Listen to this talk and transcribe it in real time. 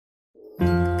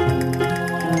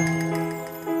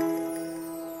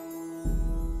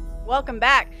Welcome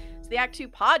back to the Act 2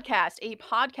 podcast, a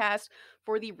podcast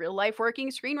for the real life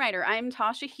working screenwriter. I'm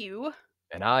Tasha Hugh.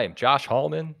 And I am Josh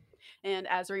Hallman. And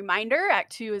as a reminder,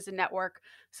 Act 2 is a network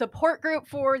support group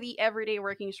for the everyday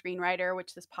working screenwriter,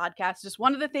 which this podcast is just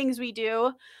one of the things we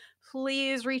do.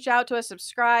 Please reach out to us,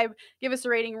 subscribe, give us a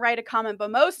rating, write a comment, but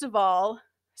most of all,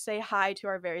 say hi to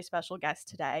our very special guest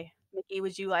today. Mickey,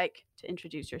 would you like to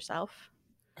introduce yourself?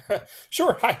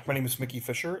 Sure. Hi, my name is Mickey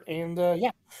Fisher, and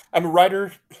I'm a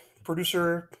writer,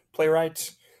 producer,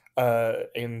 playwright,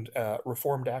 and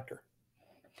reformed actor.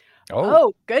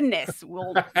 Oh goodness, we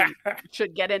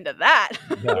should get into that.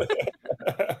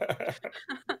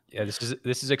 Yeah,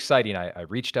 this is exciting. I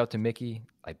reached out to Mickey.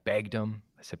 I begged him.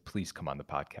 I said, please come on the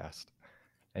podcast.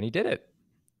 And he did it.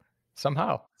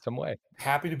 Somehow, some way.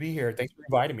 Happy to be here. Thanks for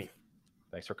inviting me.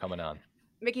 Thanks for coming on.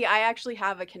 Mickey, I actually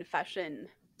have a confession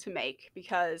to make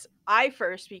because I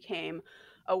first became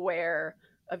aware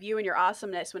of you and your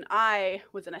awesomeness when I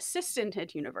was an assistant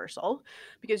at Universal,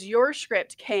 because your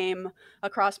script came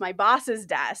across my boss's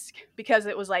desk because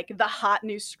it was like the hot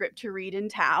new script to read in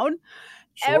town.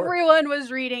 Sure. Everyone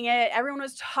was reading it. Everyone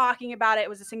was talking about it. It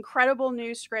was this incredible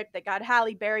new script that got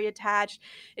Halle Berry attached.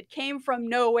 It came from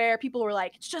nowhere. People were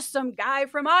like, it's just some guy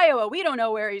from Iowa. We don't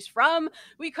know where he's from.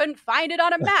 We couldn't find it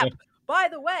on a map. By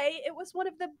the way, it was one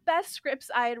of the best scripts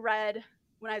I had read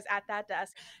when I was at that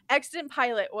desk. Extant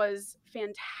Pilot was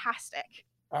fantastic.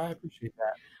 I appreciate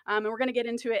that. And we're going to get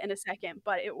into it in a second,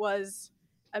 but it was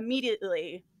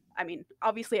immediately,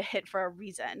 obviously a hit for a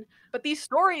reason. But these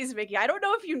stories, Mickey, I don't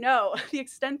know if you know the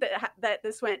extent that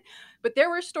this went, but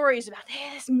there were stories about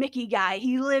this Mickey guy.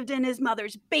 He lived in his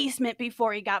mother's basement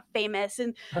before he got famous.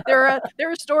 And there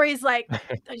were stories like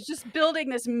just building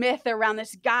this myth around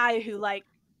this guy who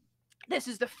this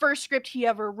is the first script he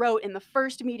ever wrote, and the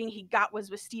first meeting he got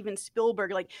was with Steven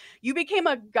Spielberg. Like, you became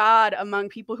a god among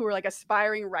people who were like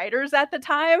aspiring writers at the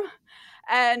time.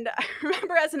 And I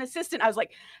remember as an assistant, I was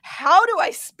like, how do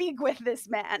I speak with this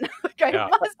man?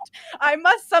 I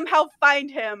must somehow find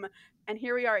him. And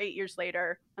here we are 8 years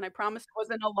later, and I promised it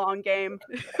wasn't a long game.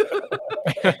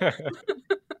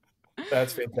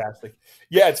 That's fantastic.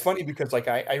 Yeah, it's funny because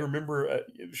I remember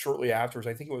shortly afterwards,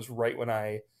 I think it was right when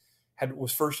I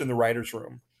was first in the writer's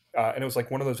room. And it was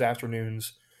like one of those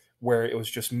afternoons where it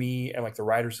was just me and like the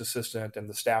writer's assistant and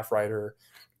the staff writer.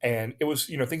 And it was,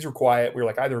 things were quiet. We were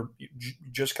like either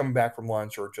just coming back from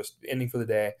lunch or just ending for the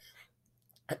day.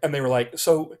 And they were like,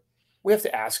 so we have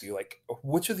to ask you, like,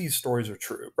 which of these stories are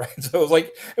true? Right. So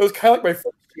it was kind of like my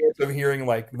first chance of hearing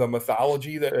like the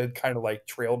mythology that had kind of like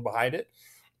trailed behind it.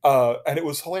 And it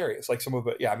was hilarious. Like some of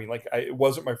it, it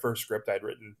wasn't my first script. I'd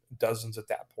written dozens at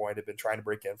that point. I'd been trying to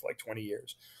break in for like 20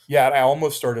 years. Yeah, and I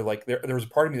almost started like there was a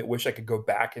part of me that wished I could go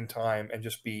back in time and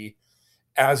just be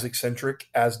as eccentric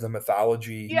as the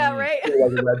mythology. Yeah, right.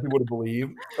 Led people to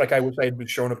believe. Like I wish I had been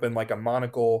shown up in like a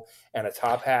monocle and a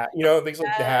top hat, things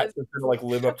like that to like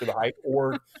live up to the hype,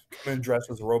 or then dressed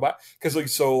as a robot. Because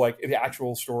the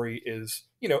actual story is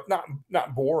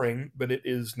not boring, but it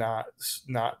is not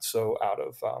so out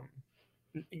of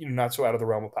not so out of the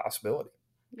realm of possibility.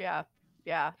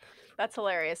 Yeah, that's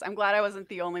hilarious. I'm glad I wasn't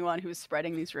the only one who's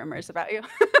spreading these rumors about you.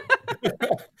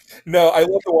 No, I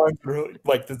love the ones that are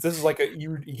like this is like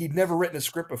he'd never written a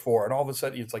script before, and all of a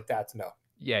sudden it's like that's no.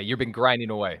 Yeah, you've been grinding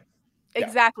away.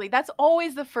 Exactly. That's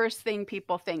always the first thing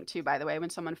people think too, by the way, when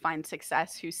someone finds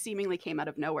success who seemingly came out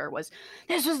of nowhere, was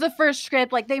this was the first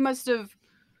script. Like they must have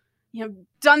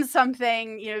done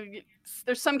something,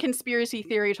 there's some conspiracy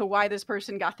theory to why this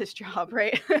person got this job,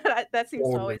 right? that seems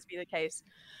to always be the case.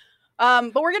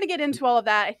 But we're going to get into all of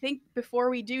that. I think before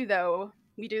we do, though,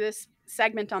 we do this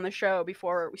segment on the show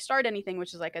before we start anything,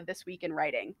 which is like a This Week in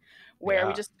Writing, where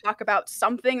we just talk about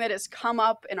something that has come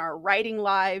up in our writing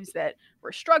lives that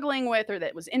we're struggling with or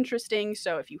that was interesting.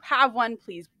 So if you have one,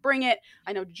 please bring it.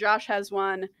 I know Josh has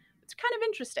one. It's kind of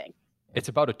interesting. It's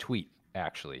about a tweet,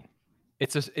 actually.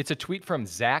 It's a tweet from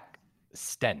Zach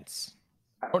Stentz.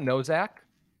 I don't know Zach.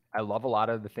 I love a lot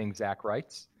of the things Zach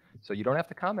writes. So you don't have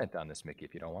to comment on this, Mickey,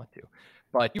 if you don't want to.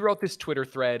 But he wrote this Twitter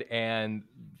thread, and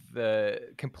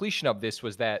the completion of this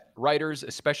was that writers,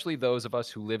 especially those of us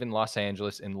who live in Los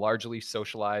Angeles and largely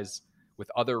socialize with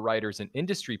other writers and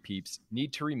industry peeps,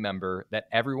 need to remember that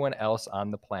everyone else on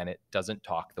the planet doesn't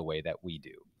talk the way that we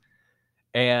do.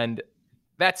 And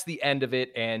that's the end of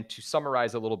it. And to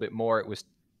summarize a little bit more, it was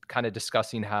kind of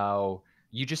discussing how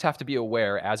you just have to be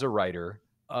aware as a writer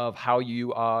of how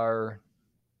you are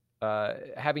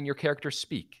having your characters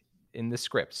speak in the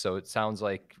script. So it sounds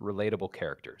like relatable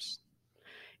characters.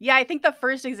 Yeah, I think the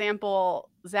first example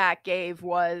Zach gave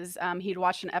was he'd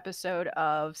watched an episode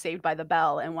of Saved by the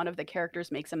Bell, and one of the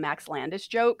characters makes a Max Landis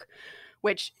joke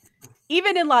which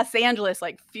even in Los Angeles,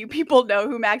 like few people know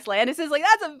who Max Landis is. Like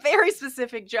that's a very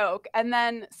specific joke. And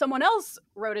then someone else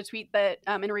wrote a tweet that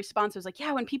in response was like,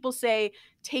 yeah, when people say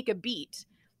take a beat,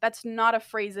 that's not a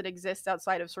phrase that exists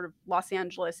outside of sort of Los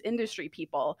Angeles industry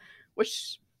people,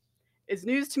 which is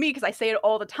news to me because I say it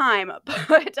all the time.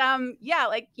 But yeah,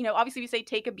 like, you know, obviously we say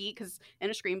take a beat because in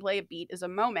a screenplay, a beat is a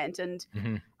moment. And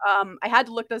I had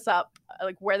to look this up,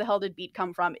 like where the hell did beat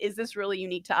come from? Is this really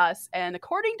unique to us? And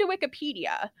according to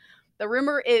Wikipedia, the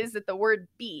rumor is that the word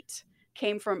beat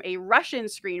came from a Russian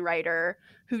screenwriter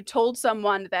who told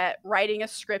someone that writing a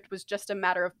script was just a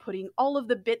matter of putting all of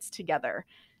the bits together.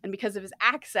 And because of his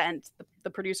accent, the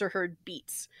producer heard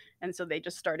beats. And so they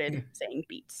just started saying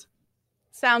beats.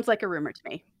 Sounds like a rumor to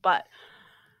me. But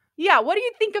yeah, what do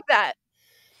you think of that?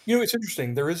 You know, it's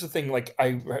interesting. There is a thing, like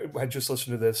I had just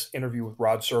listened to this interview with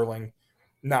Rod Serling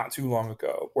not too long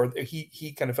ago, where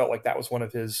he kind of felt like that was one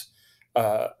of his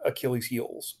Achilles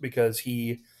heels, because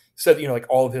he said, you know, like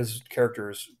all of his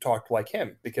characters talked like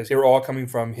him because they were all coming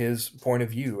from his point of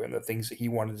view and the things that he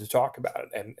wanted to talk about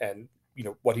and you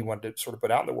know, what he wanted to sort of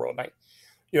put out in the world.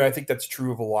 And I think that's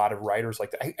true of a lot of writers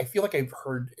like that. I feel like I've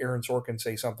heard Aaron Sorkin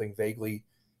say something vaguely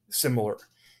similar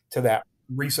to that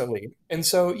recently. And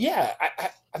so, yeah,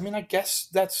 I mean, I guess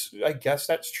that's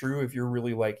true if you're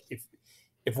really like,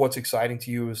 if what's exciting to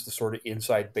you is the sort of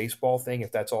inside baseball thing,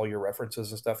 if that's all your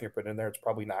references and stuff you're putting in there, it's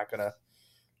probably not going to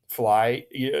fly,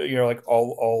 you know, like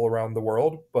all around the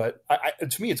world. But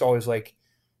to me, it's always like,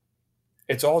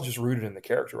 it's all just rooted in the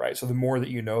character, right? So the more that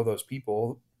you know those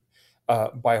people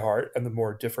by heart, and the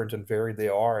more different and varied they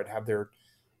are and have their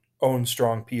own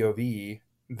strong POV,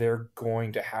 they're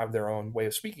going to have their own way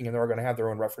of speaking, and they're going to have their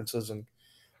own references and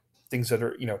things that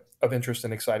are, you know, of interest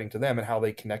and exciting to them and how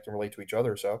they connect and relate to each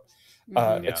other. So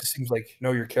it just seems like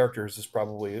know your characters is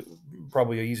probably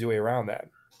an easy way around that.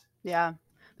 Yeah.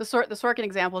 The Sorkin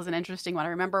example is an interesting one. I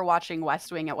remember watching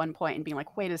West Wing at one point and being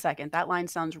like, wait a second, that line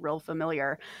sounds real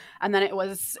familiar. And then it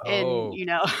was in, you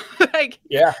know, like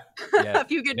A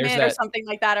Few Good Men or something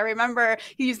like that. I remember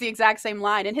he used the exact same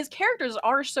line, and his characters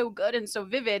are so good and so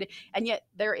vivid. And yet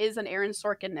there is an Aaron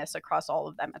Sorkin-ness across all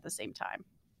of them at the same time.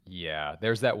 Yeah.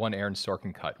 There's that one Aaron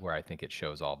Sorkin cut where I think it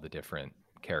shows all the different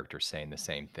characters saying the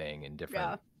same thing in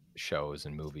different shows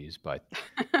and movies. But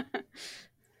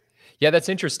yeah, that's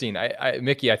interesting.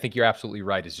 Mickey, I think you're absolutely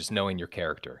right. Is just knowing your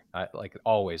character, like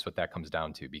always, what that comes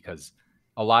down to. Because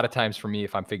a lot of times for me,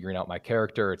 if I'm figuring out my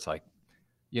character, it's like,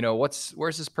 you know,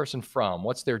 where's this person from?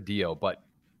 What's their deal? But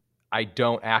I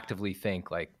don't actively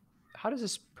think like, how does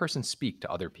this person speak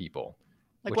to other people?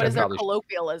 Like, what is their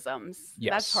colloquialisms?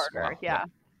 Yes, that's harder. Yeah.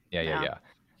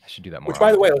 I should do that more. Which,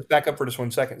 by the way, let's back up for just 1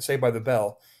 second. Saved by the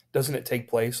Bell, doesn't it take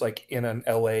place like in an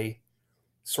LA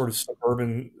sort of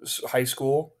suburban high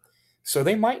school? So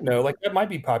they might know, like that might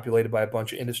be populated by a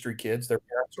bunch of industry kids. Their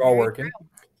parents are all working.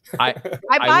 I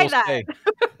buy that. Say,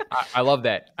 I love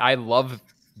that. I love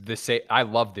this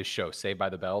show, Saved by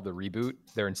the Bell, the reboot.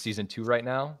 They're in season 2 right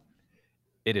now.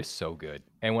 It is so good.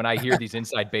 And when I hear these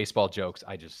inside baseball jokes,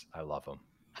 I love them.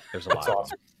 There's a lot of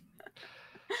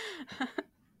them.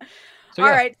 So, all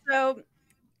right. So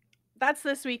that's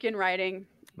This Week in Writing.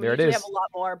 We have a lot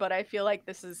more, but I feel like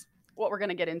this is what we're going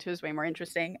to get into is way more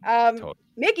interesting. Totally.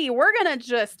 Mickey, we're going to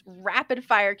just rapid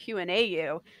fire Q&A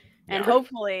you, and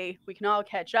hopefully we can all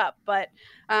catch up. But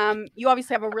you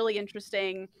obviously have a really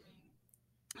interesting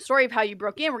story of how you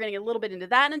broke in. We're going to get a little bit into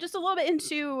that and just a little bit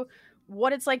into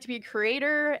what it's like to be a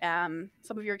creator,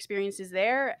 some of your experiences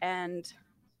there, and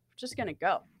we're just going to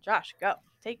go. Josh, go.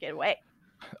 Take it away.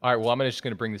 All right. Well, I'm just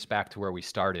going to bring this back to where we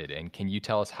started. And can you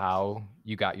tell us how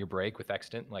you got your break with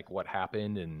Extant? Like what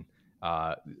happened and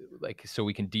like, so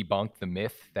we can debunk the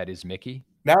myth that is Mickey?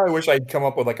 Now I wish I'd come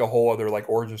up with like a whole other like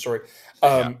origin story,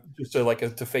 just to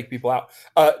to fake people out.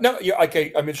 No, yeah, like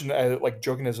I mentioned, like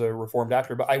joking as a reformed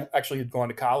actor, but I actually had gone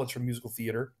to college for musical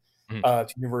theater to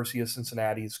University of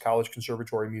Cincinnati's College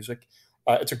Conservatory of Music.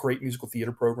 It's a great musical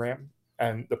theater program,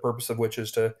 and the purpose of which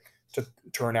is to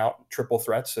turn out triple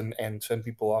threats and send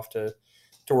people off to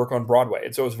work on Broadway.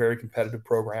 And so it was a very competitive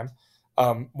program.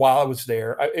 While I was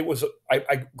there,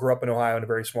 I grew up in Ohio in a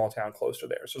very small town close to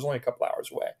there, so it was only a couple hours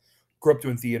away. Grew up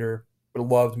doing theater, but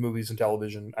loved movies and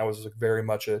television. I was very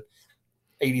much a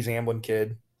 80s Amblin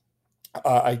kid.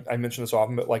 I mention this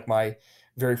often, but like my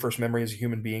very first memory as a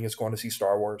human being is going to see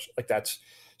Star Wars. Like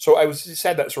so I just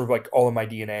had that sort of like all in my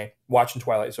DNA, watching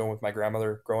Twilight Zone with my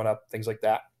grandmother growing up, things like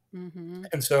that. Mm-hmm.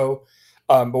 And so,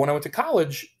 but when I went to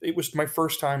college, it was my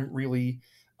first time really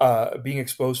being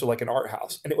exposed to like an art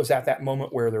house. And it was at that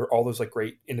moment where there were all those like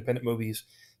great independent movies,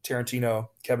 Tarantino,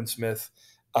 Kevin Smith,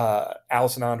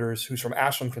 Allison Anders, who's from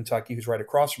Ashland, Kentucky, who's right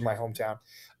across from my hometown.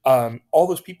 All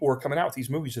those people were coming out with these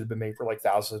movies that had been made for like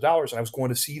thousands of dollars, and I was going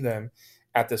to see them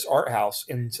at this art house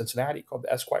in Cincinnati called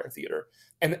the Esquire Theater.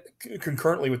 And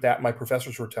concurrently with that, my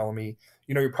professors were telling me,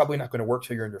 you're probably not going to work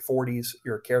till you're in your 40s.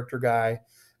 You're a character guy.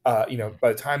 By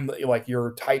the time like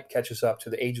your type catches up to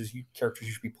the ages characters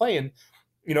you should be playing,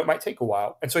 it might take a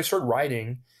while. And so I started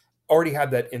writing. Already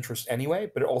had that interest anyway,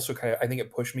 but it also I think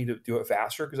it pushed me to do it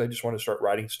faster because I just wanted to start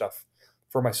writing stuff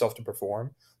for myself to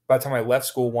perform. By the time I left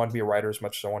school, I wanted to be a writer as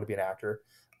much as I wanted to be an actor.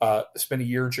 Spent a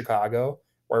year in Chicago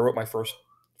where I wrote my first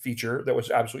feature that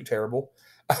was absolutely terrible.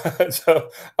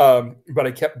 But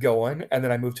I kept going, and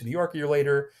then I moved to New York a year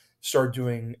later. Started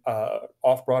doing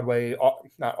off Broadway,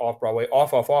 not off Broadway,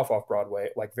 off Broadway,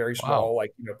 like very small,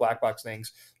 like black box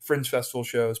things, fringe festival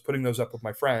shows, putting those up with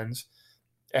my friends,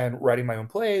 and writing my own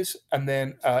plays. And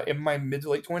then in my mid to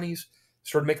late 20s,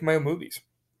 started making my own movies.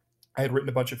 I had written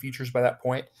a bunch of features by that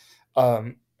point.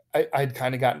 I'd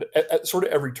kind of gotten at sort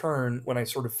of every turn when I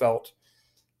sort of felt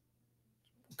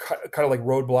kind of like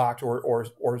roadblocked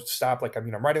or stopped. Like,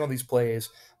 I'm writing all these plays,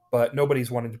 but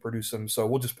nobody's wanting to produce them. So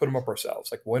we'll just put them up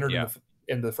ourselves. Like, we'll enter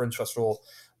into the Fringe Festival.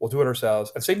 We'll do it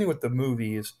ourselves. And same thing with the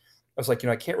movies. I was like,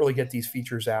 I can't really get these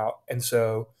features out. And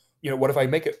so, what if I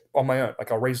make it on my own?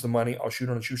 Like, I'll raise the money. I'll shoot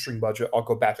on a shoestring budget. I'll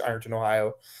go back to Ironton,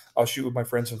 Ohio. I'll shoot with my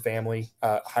friends and family,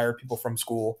 hire people from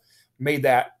school. Made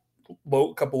that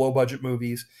couple low budget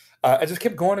movies. I just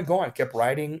kept going and going. I kept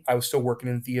writing. I was still working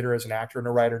in theater as an actor and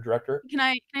a writer and director. Can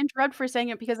I interrupt for a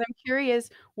second? Because I'm curious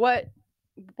what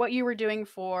you were doing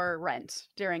for rent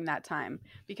during that time,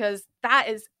 because that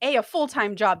is a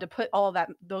full-time job to put all of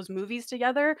those movies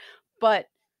together, but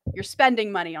you're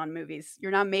spending money on movies.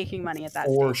 You're not making money at that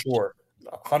for stage. Sure.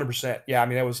 100%. Yeah. I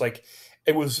mean, I was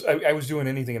doing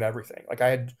anything and everything. Like, I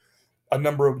had a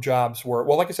number of jobs where,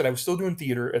 well, like I said, I was still doing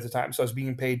theater at the time. So I was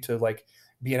being paid to like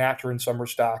be an actor in summer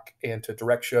stock and to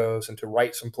direct shows and to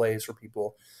write some plays for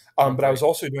people. But I was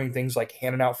also doing things like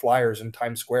handing out flyers in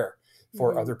Times Square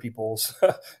for other people's,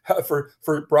 for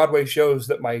Broadway shows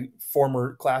that my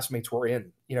former classmates were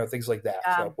in, things like that.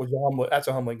 Yeah. So that's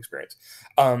a humbling experience.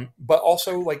 But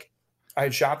also, like, I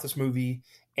had shot this movie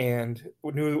and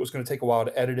knew it was going to take a while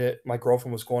to edit it. My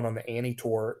girlfriend was going on the Annie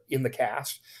tour in the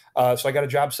cast. So I got a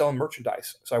job selling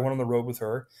merchandise. So I went on the road with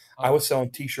her. I was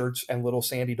selling T-shirts and little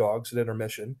Sandy dogs at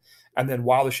intermission. And then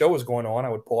while the show was going on, I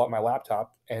would pull out my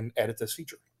laptop and edit this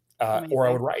feature. Or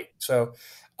I would write. So,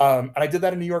 and I did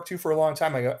that in New York too for a long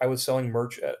time. I was selling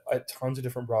merch at tons of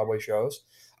different Broadway shows.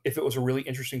 If it was a really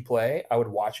interesting play, I would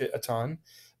watch it a ton.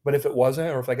 But if it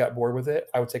wasn't, or if I got bored with it,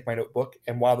 I would take my notebook,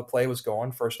 and while the play was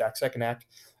going, first act, second act,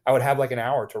 I would have like an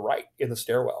hour to write in the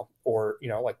stairwell or,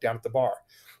 like down at the bar.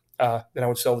 Then I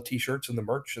would sell the T-shirts and the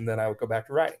merch, and then I would go back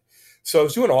to writing. So I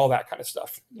was doing all that kind of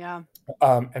stuff. Yeah.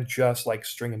 And just like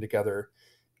stringing together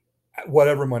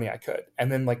whatever money I could.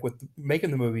 And then like with making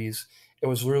the movies, it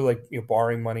was really like,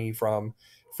 borrowing money from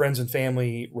friends and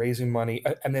family, raising money.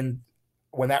 And then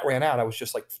when that ran out, I was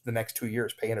just like the next 2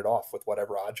 years paying it off with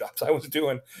whatever odd jobs I was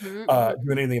doing, doing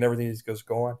anything and everything that goes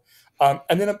on.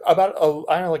 And then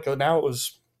now it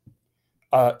was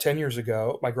 10 years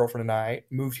ago, my girlfriend and I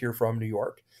moved here from New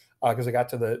York because I got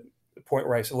to the point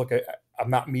where I said, look, I'm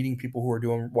not meeting people who are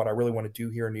doing what I really want to do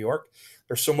here in New York.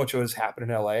 There's so much of this happening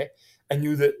in LA. I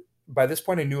knew that by this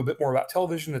point, I knew a bit more about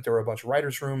television, that there were a bunch of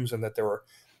writers' rooms and that there were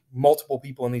multiple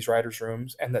people in these writers'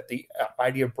 rooms, and that the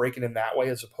idea of breaking in that way,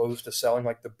 as opposed to selling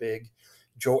like the big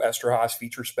Joe Esterhaas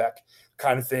feature spec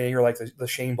kind of thing, or like the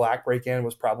Shane Black break-in,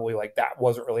 was probably like, that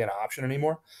wasn't really an option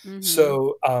anymore. Mm-hmm.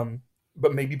 So,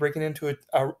 but maybe breaking into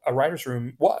a writer's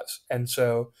room was. And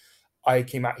so I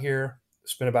came out here,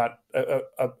 spent about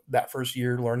that first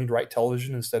year learning to write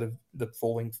television instead of the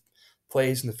full-length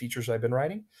plays and the features I've been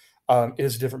writing. It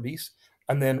is a different beast.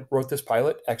 And then wrote this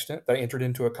pilot, Extant, that I entered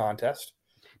into a contest.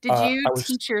 Did you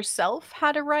teach yourself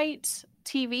how to write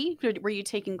TV? Were you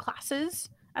taking classes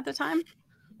at the time?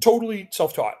 Totally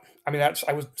self-taught. I mean,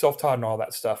 I was self-taught and all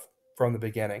that stuff from the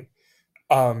beginning.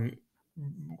 I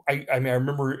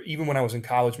remember even when I was in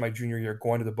college, my junior year,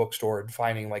 going to the bookstore and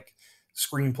finding like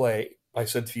Screenplay by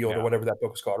Sid Field or whatever that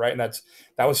book was called, right? And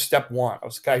that was step one. I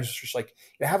was just like,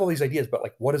 I have all these ideas, but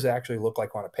like, what does it actually look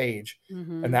like on a page?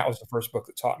 Mm-hmm. And that was the first book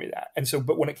that taught me that. And so,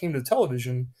 but when it came to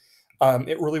television,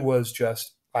 it really was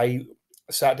just, I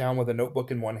sat down with a notebook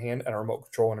in one hand and a remote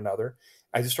control in another.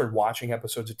 I just started watching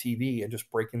episodes of TV and just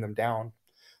breaking them down,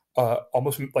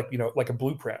 almost like, like a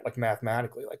blueprint, like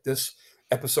mathematically. Like, this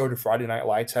episode of Friday Night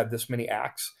Lights had this many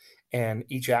acts, and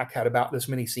each act had about this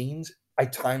many scenes. I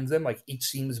timed them, like each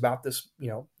scene is about this,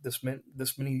 this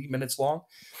many minutes long.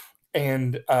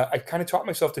 And I kind of taught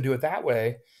myself to do it that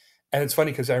way. And it's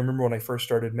funny because I remember when I first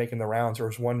started making the rounds, there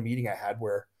was one meeting I had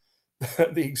where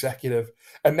the executive,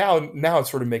 and now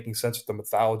it's sort of making sense with the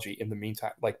mythology in the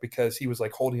meantime, like, because he was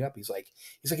like holding up, he's like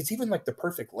it's even like the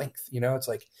perfect length, it's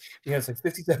like, it's like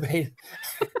 57 8.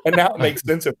 And now it makes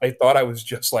sense if they thought I was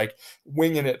just like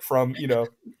winging it from Yeah.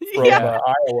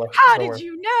 Iowa How somewhere. did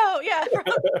you know? Yeah.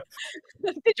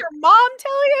 Did your mom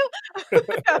tell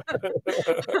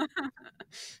you?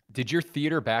 Did your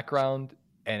theater background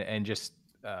and just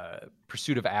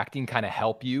pursuit of acting kind of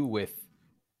help you with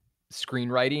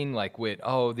screenwriting, like with,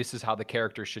 this is how the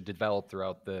character should develop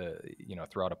throughout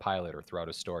throughout a pilot or throughout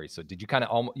a story? So did you kind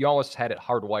of you almost had it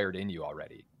hardwired in you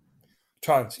already?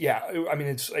 Tons, yeah. I mean,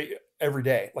 it's every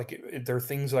day. Like, there are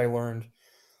things that I learned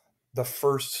the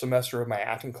first semester of my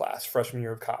acting class, freshman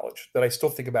year of college, that I still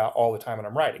think about all the time when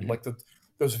I'm writing. Mm-hmm. Like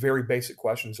those very basic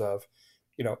questions of,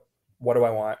 what do I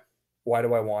want? Why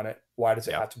do I want it? Why does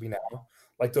it have to be now?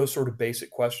 Like, those sort of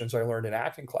basic questions I learned in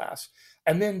acting class.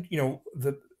 And then,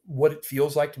 what it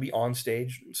feels like to be on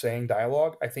stage saying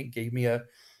dialogue, I think gave me a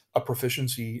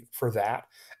proficiency for that.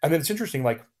 And then it's interesting,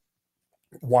 like,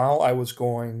 while I was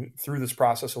going through this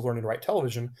process of learning to write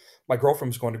television, my girlfriend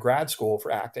was going to grad school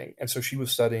for acting. And so she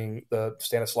was studying the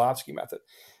Stanislavski method.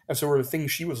 And so there were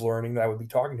things she was learning that I would be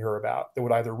talking to her about that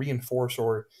would either reinforce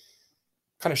or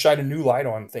kind of shine a new light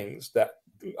on things that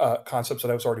concepts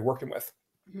that I was already working with.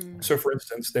 Mm-hmm. So for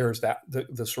instance, there's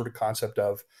the sort of concept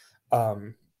of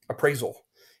appraisal,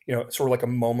 sort of like a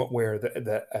moment where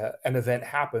an event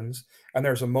happens and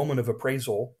there's a moment of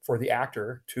appraisal for the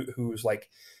actor who's like,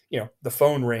 the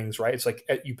phone rings, right? It's like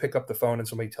you pick up the phone and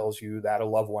somebody tells you that a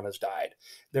loved one has died.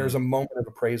 There's a moment of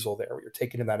appraisal there where you're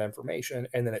taking in that information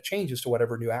and then it changes to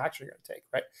whatever new action you're going to take,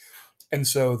 right? And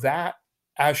so that,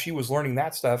 as she was learning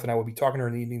that stuff, and I would be talking to her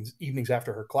in the evenings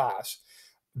after her class,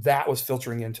 that was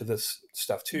filtering into this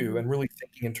stuff too, and really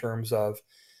thinking in terms of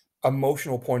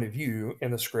emotional point of view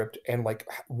in the script and like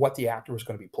what the actor was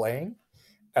going to be playing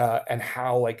and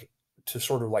how like to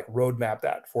sort of like roadmap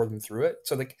that for them through it.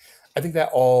 So like, I think that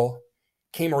all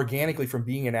came organically from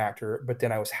being an actor, but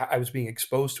then I was being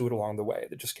exposed to it along the way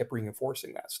that just kept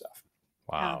reinforcing that stuff.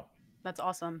 Wow. Yeah, that's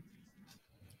awesome.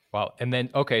 Wow. And then,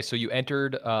 okay, so you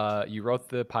entered, you wrote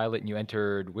the pilot and you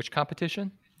entered which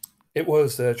competition? It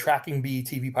was the Tracking B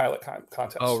TV pilot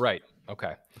contest. Oh, right.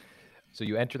 Okay. So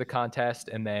you enter the contest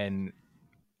and then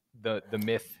the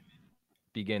myth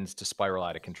begins to spiral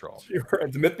out of control.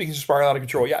 The myth begins to spiral out of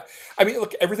control. Yeah. I mean,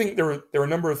 look, everything, there were a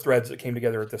number of threads that came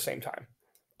together at the same time.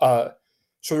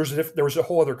 So there was a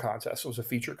whole other contest. It was a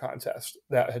feature contest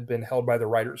that had been held by the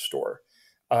Writers' Store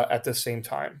at the same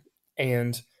time.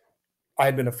 And I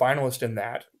had been a finalist in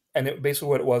that. And basically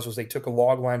what it was they took a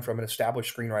log line from an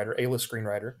established screenwriter, A-list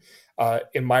screenwriter.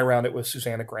 In my round, it was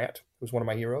Susanna Grant, who was one of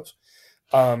my heroes.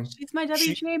 She's my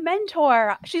WGA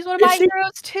mentor. She's one of my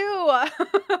heroes too.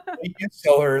 You can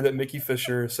tell her that Mickey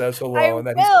Fisher says hello and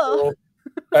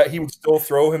that he would still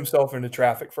throw himself into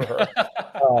traffic for her.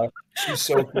 She's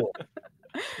so cool.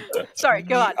 Sorry,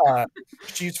 go on.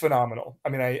 She's phenomenal. I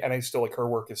mean, I still like her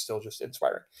work is still just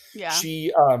inspiring. Yeah.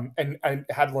 She and I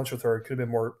had lunch with her. It could have been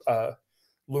more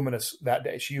luminous that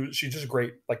day. She's just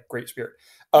great spirit.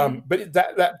 But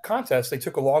that contest, they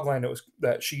took a log line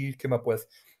that she came up with.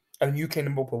 And you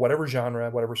came up with whatever genre,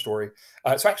 whatever story.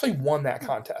 So I actually won that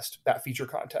contest, that feature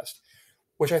contest,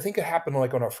 which I think it happened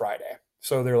like on a Friday.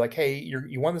 So they're like, hey,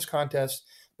 you won this contest.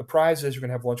 The prize is you're going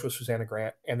to have lunch with Susanna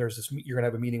Grant, and you're going to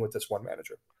have a meeting with this one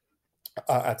manager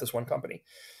at this one company.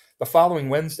 The following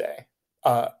Wednesday,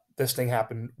 this thing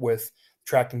happened with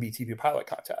Tracking B TV pilot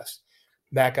contest.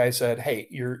 That guy said, hey,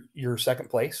 you're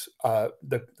second place.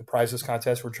 The prize of this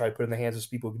contest, we're trying to put in the hands of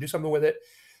people who can do something with it.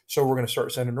 So we're going to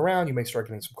start sending around. You may start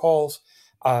getting some calls.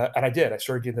 And I did.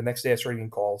 The next day I started getting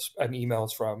calls and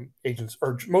emails from agents,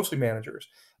 or mostly managers.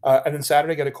 And then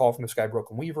Saturday I got a call from this guy,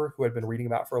 Broken Weaver, who I'd been reading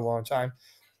about for a long time.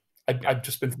 I'd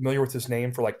just been familiar with his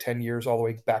name for like 10 years, all the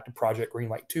way back to Project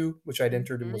Greenlight 2, which I'd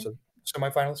entered and was a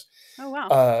semifinalist. Oh,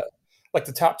 wow. Like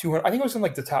the top 200, I think I was in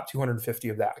like the top 250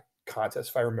 of that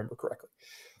contest, if I remember correctly.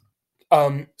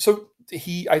 So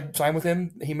I signed with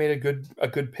him. He made a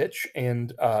good pitch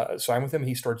and signed with him.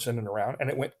 He started sending around, and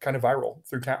it went kind of viral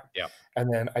through town. Yeah.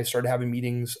 And then I started having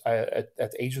meetings at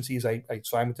the agencies. I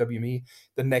signed with WME.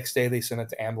 The next day, they sent it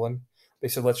to Amblin. They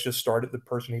said, let's just start at the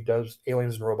person who does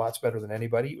aliens and robots better than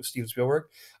anybody. It was Steven Spielberg.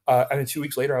 And then 2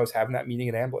 weeks later, I was having that meeting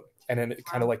at Amblin, and then it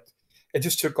kind of like it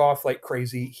just took off like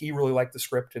crazy. He really liked the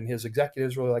script, and his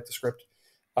executives really liked the script.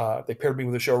 They paired me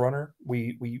with a showrunner.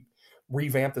 We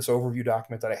revamped this overview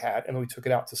document that I had, and then we took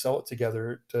it out to sell it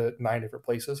together to 9 different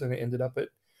places, and it ended up at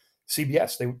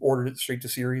CBS. They ordered it straight to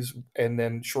series, and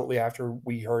then shortly after,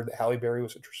 we heard that Halle Berry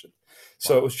was interested.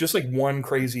 So it was just like one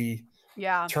crazy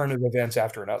turn of events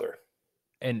after another.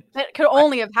 And that could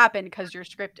only have happened because your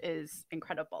script is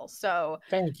incredible. So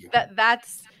thank you.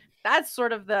 That's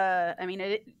sort of the, I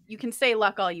mean, you can say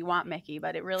luck all you want, Mickey,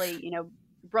 but it really, you know,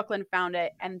 Brooklyn found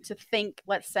it. And to think,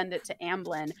 let's send it to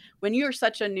Amblin, when you're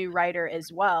such a new writer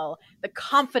as well, the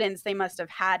confidence they must have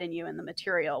had in you and the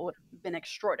material would have been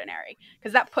extraordinary.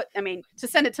 Because that to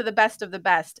send it to the best of the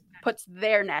best puts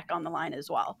their neck on the line as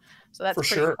well. So that's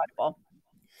pretty incredible.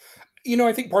 You know,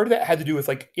 I think part of that had to do with,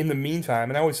 like, in the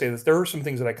meantime, and I always say this, there are some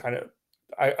things that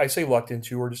I say lucked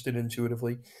into or just did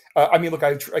intuitively. I mean, look,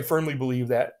 I firmly believe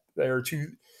that there are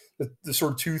the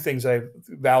sort of two things I've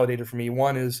validated for me.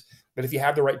 One is that if you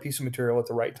have the right piece of material at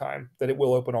the right time, that it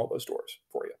will open all those doors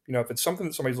for you. You know, if it's something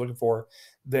that somebody's looking for,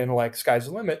 then like sky's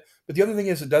the limit. But the other thing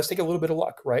is it does take a little bit of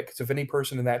luck, right? Because if any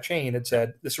person in that chain had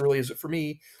said, this really isn't for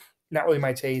me, not really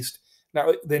my taste,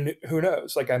 then who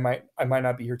knows? Like I might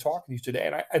not be here talking to you today.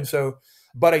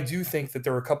 But I do think that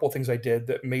there were a couple of things I did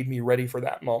that made me ready for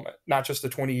that moment. Not just the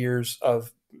 20 years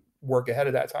of work ahead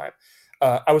of that time.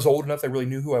 I was old enough. I really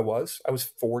knew who I was. I was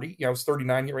 40. I was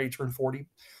 39, getting ready to turn 40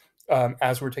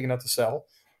 as we were taking out the cell.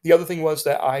 The other thing was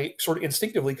that I sort of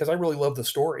instinctively, because I really love the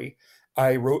story,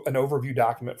 I wrote an overview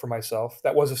document for myself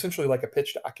that was essentially like a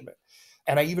pitch document.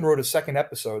 And I even wrote a second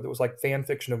episode that was like fan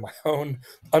fiction of my own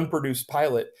unproduced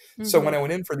pilot. Mm-hmm. So when I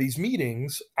went in for these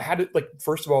meetings, I had it, like,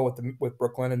 first of all with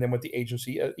Brooklyn and then with the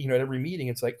agency, at every meeting,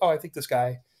 it's like, oh, I think this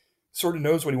guy sort of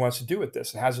knows what he wants to do with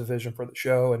this and has a vision for the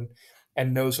show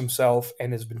and knows himself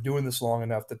and has been doing this long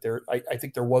enough that I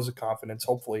think there was a confidence,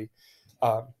 hopefully,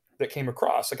 that came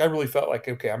across. Like I really felt like,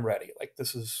 okay, I'm ready. Like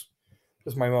this is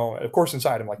my moment. Of course,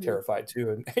 inside I'm like terrified too.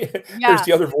 And there's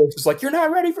the other voice is like, you're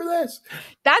not ready for this.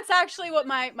 That's actually what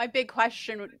my big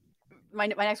question, my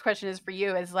next question is for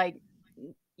you is like,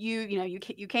 you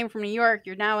came from New York,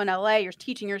 you're now in LA, you're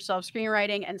teaching yourself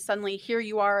screenwriting, and suddenly here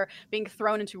you are being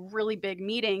thrown into really big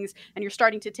meetings and you're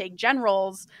starting to take gen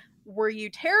roles. Were you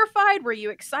terrified? Were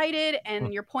you excited?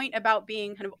 And your point about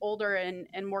being kind of older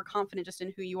and more confident just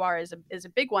in who you are is a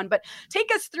big one. But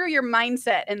take us through your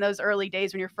mindset in those early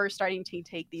days when you're first starting to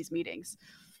take these meetings.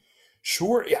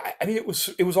 Sure. Yeah. I mean, it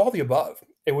was all the above.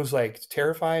 It was like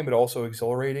terrifying, but also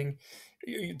exhilarating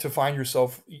to find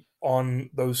yourself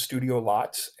on those studio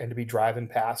lots and to be driving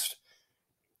past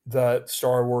the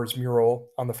Star Wars mural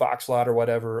on the Fox lot or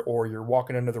whatever, or you're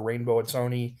walking under the rainbow at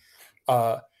Sony.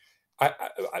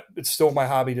 It's still my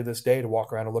hobby to this day to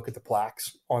walk around and look at the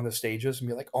plaques on the stages and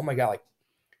be like, oh my God, like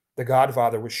The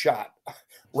Godfather was shot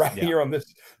right here on this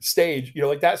stage.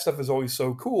 Like that stuff is always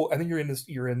so cool. And then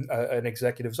you're in an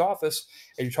executive's office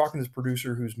and you're talking to this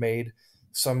producer who's made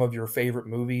some of your favorite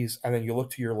movies. And then you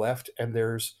look to your left and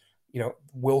there's,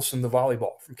 Wilson, the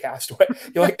volleyball from Castaway.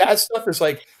 Like that stuff is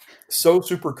like so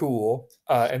super cool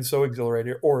and so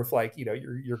exhilarating. Or if like,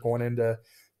 you're going into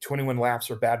 21 Laps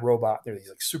or Bad Robot, they're these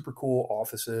like super cool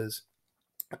offices,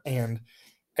 and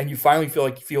you finally feel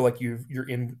like you're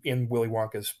in Willy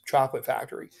Wonka's chocolate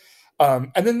factory.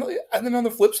 And then on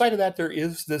the flip side of that, there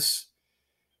is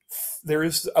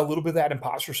a little bit of that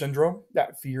imposter syndrome,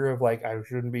 that fear of like, I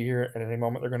shouldn't be here, and at any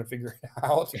moment they're going to figure it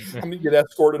out. I'm going to get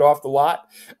escorted off the lot.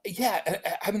 Yeah,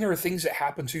 I mean, there are things that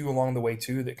happen to you along the way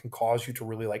too that can cause you to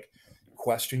really like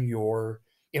question your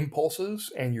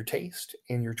impulses and your taste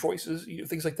and your choices,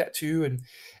 things like that too. And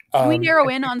can we narrow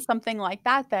in on something like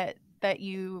that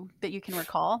you can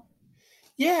recall?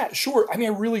 Yeah, sure. I mean,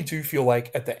 I really do feel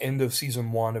like at the end of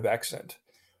season 1 of Extant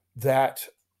that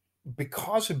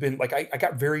because I've been like, I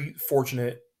got very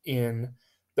fortunate in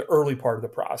the early part of the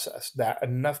process that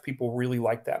enough people really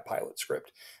liked that pilot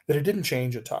script that it didn't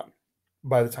change a ton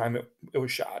by the time it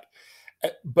was shot.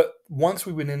 But once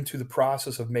we went into the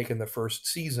process of making the first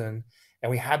season and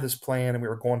we had this plan and we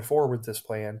were going forward with this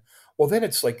plan, well, then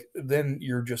it's like, then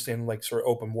you're just in like sort of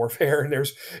open warfare and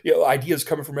there's, ideas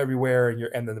coming from everywhere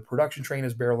and then the production train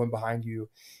is barreling behind you.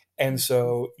 And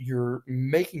so you're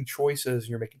making choices,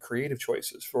 you're making creative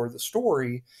choices for the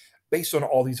story based on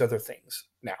all these other things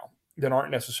now that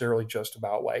aren't necessarily just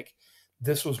about like,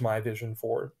 this was my vision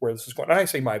for where this is going. And I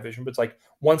say my vision, but it's like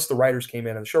once the writers came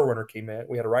in and the showrunner came in,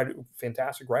 we had a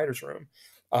fantastic writer's room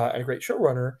and a great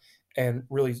showrunner and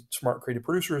really smart creative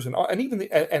producers and even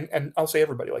and I'll say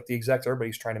everybody, like the execs,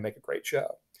 everybody's trying to make a great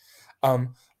show.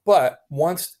 But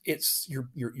once it's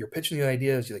you're pitching the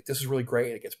ideas, you're like, this is really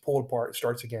great. It gets pulled apart. It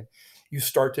starts again. You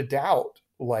start to doubt,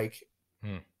 like,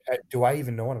 do I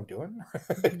even know what I'm doing?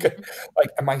 Like,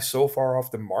 am I so far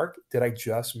off the mark? Did I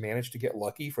just manage to get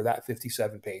lucky for that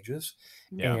 57 pages?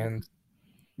 Yeah. And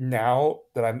now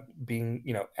that I'm being,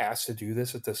 asked to do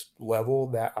this at this level,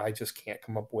 that I just can't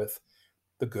come up with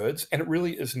the goods. And it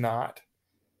really is not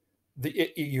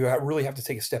you really have to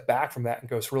take a step back from that and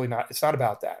go, it's not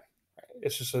about that.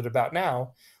 It's just that about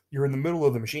now you're in the middle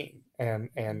of the machine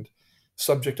and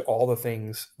subject to all the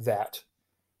things that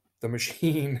the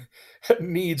machine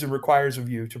needs and requires of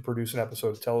you to produce an episode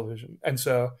of television. And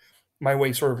so my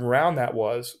way sort of around that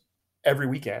was every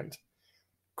weekend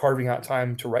carving out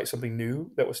time to write something new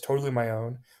that was totally my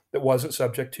own, that wasn't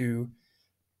subject to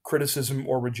criticism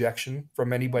or rejection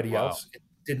from anybody else. It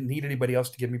didn't need anybody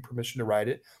else to give me permission to write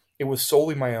it. It was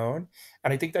solely my own.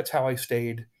 And I think that's how I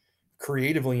stayed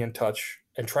creatively in touch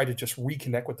and tried to just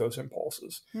reconnect with those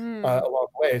impulses along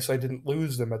the way, so I didn't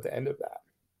lose them at the end of that.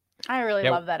 I really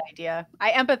love that idea.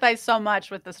 I empathize so much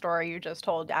with the story you just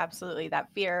told. Absolutely.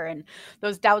 That fear and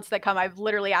those doubts that come. I've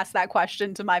literally asked that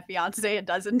question to my fiance a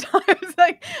dozen times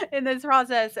like in this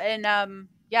process. And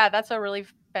that's a really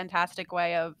fantastic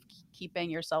way of keeping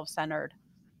yourself centered.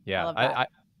 Yeah.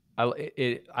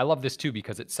 I love this too,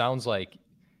 because it sounds like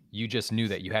you just knew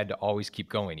that you had to always keep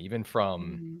going, even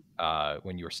from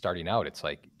when you were starting out. It's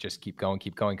like, just keep going.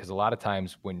 Because a lot of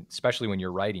times especially when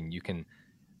you're writing, you can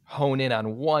hone in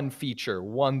on one feature,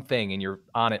 one thing, and you're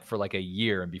on it for like a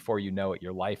year. And before you know it,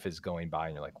 your life is going by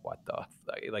and you're like, what the,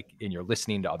 and you're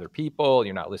listening to other people,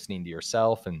 you're not listening to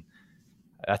yourself. And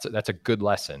that's a good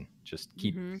lesson. Just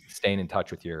keep staying in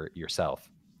touch with yourself.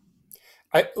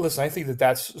 I think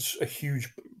that's a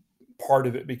huge part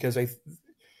of it, because I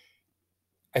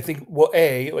think, well,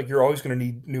 you're always going to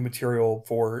need new material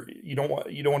you don't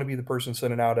want to be the person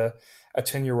sending out a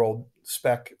 10-year-old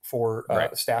spec for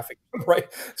staffing, right?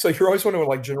 So you're always want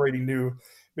to generating new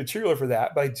material for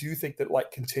that. But I do think that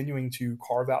continuing to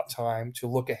carve out time to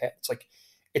look ahead,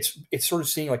 it's sort of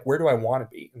seeing where do I want to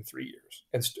be in 3 years,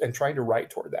 and trying to write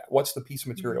toward that. What's the piece of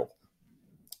material?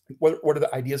 What are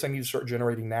the ideas I need to start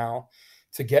generating now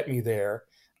to get me there?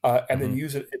 And then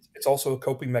use it. It's also a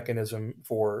coping mechanism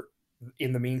for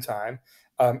in the meantime,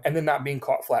 and then not being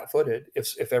caught flat-footed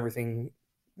if everything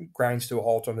grinds to a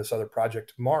halt on this other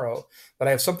project tomorrow. But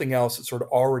I have something else that's sort of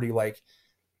already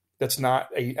that's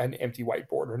not an empty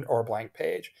whiteboard or a blank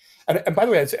page. And by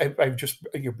the way, I've just,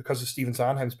 because of Stephen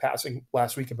Sondheim's passing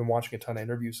last week, I've been watching a ton of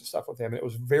interviews and stuff with him, and it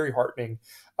was very heartening.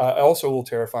 Also a little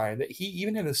terrifying that he,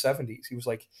 even in his 70s, he was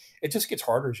like, it just gets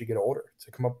harder as you get older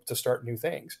to start new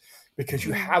things, because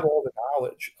you have all the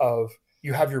knowledge of,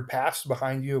 you have your past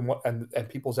behind you and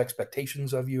people's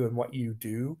expectations of you and what you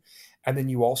do. And then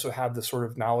you also have the sort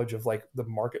of knowledge of the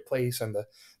marketplace and the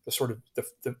sort of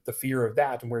the fear of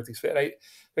that and where things fit.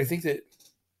 I think that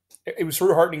it was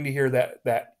sort of heartening to hear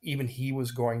that even he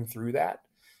was going through that,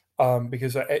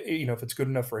 because if it's good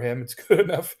enough for him, it's good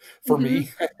enough for me.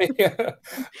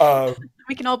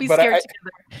 We can all be scared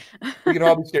together. We can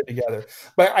all be scared together.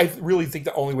 But I really think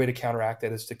the only way to counteract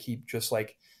that is to keep just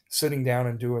sitting down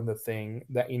and doing the thing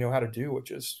that you know how to do, which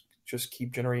is just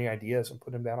keep generating ideas and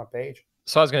put them down on page.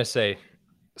 So I was going to say,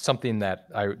 something that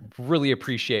I really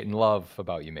appreciate and love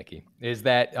about you, Mickey, is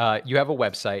that you have a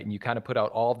website and you kind of put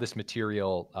out all of this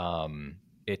material.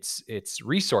 It's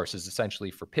resources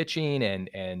essentially for pitching,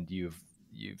 and you've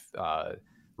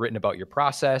written about your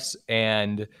process.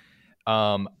 And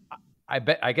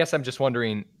I guess I'm just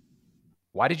wondering,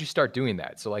 why did you start doing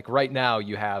that? So right now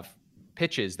you have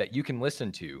pitches that you can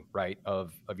listen to, right,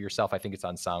 of yourself. I think it's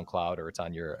on SoundCloud or it's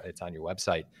on your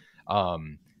website.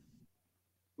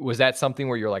 Was that something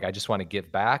where you're like, I just want to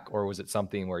give back? Or was it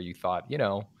something where you thought,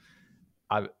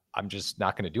 I'm just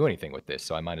not going to do anything with this,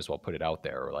 so I might as well put it out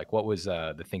there? Or what was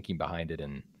the thinking behind it?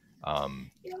 And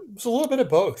it was a little bit of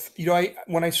both.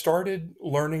 When I started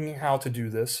learning how to do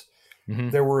this,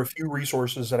 there were a few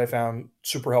resources that I found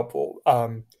super helpful.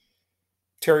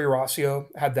 Terry Rossio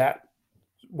had that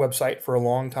website for a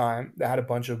long time that had a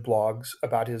bunch of blogs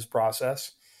about his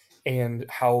process and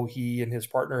how he and his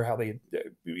partner, how they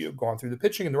gone through the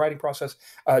pitching and the writing process.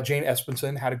 Jane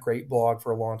Espenson had a great blog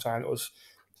for a long time that was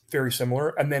very similar.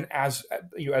 And then as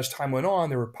time went on,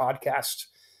 there were podcasts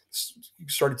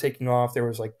started taking off. There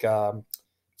was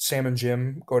Sam and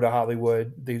Jim Go to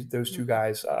Hollywood. Those two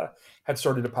guys had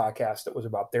started a podcast that was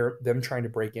about them trying to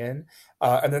break in.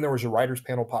 And then there was a writers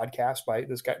panel podcast by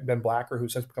this guy, Ben Blacker,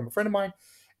 who's since become a friend of mine.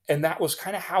 And that was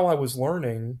kind of how I was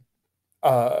learning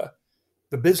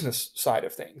the business side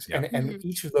of things. Yeah. And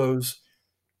each of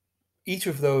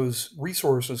those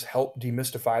resources helped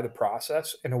demystify the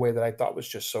process in a way that I thought was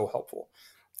just so helpful.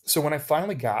 So when I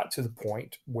finally got to the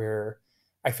point where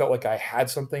I felt like I had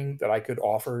something that I could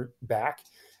offer back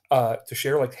to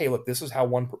share, hey, look, this is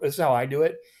how I do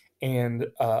it. And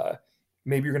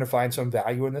maybe you're going to find some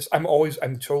value in this. I'm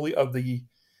totally of the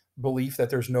belief that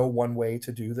there's no one way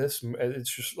to do this.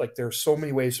 It's just like there's so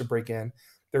many ways to break in.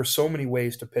 There's so many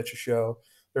ways to pitch a show.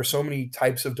 There's so many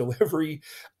types of delivery,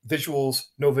 visuals,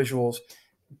 no visuals.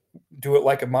 Do it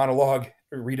like a monologue,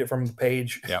 read it from the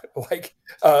page. Yeah. Like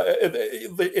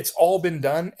it's all been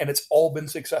done, and it's all been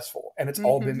successful, and it's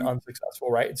all been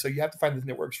unsuccessful, right? And so you have to find the thing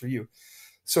that works for you.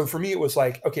 So for me, it was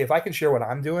like, okay, if I can share what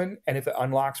I'm doing, and if it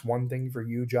unlocks one thing for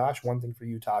you, Josh, one thing for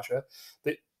you, Tasha,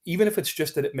 that even if it's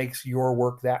just that it makes your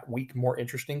work that week more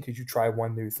interesting because you try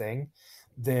one new thing,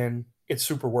 then it's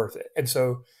super worth it. And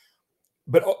so,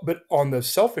 but on the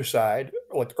selfish side,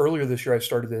 like earlier this year, I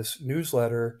started this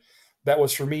newsletter that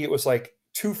was, for me, it was like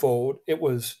twofold. It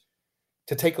was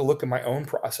to take a look at my own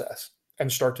process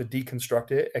and start to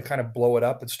deconstruct it and kind of blow it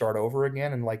up and start over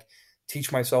again and like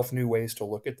teach myself new ways to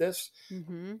look at this.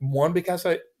 One, because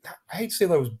I hate to say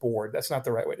that I was bored. That's not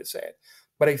the right way to say it.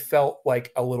 But I felt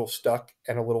like a little stuck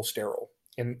and a little sterile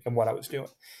in what I was doing.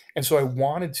 And so I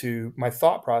wanted to, my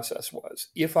thought process was,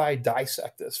 if I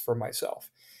dissect this for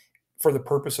myself, for the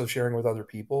purpose of sharing with other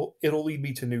people, it'll lead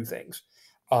me to new things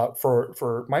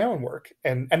for my own work.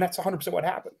 And that's 100% what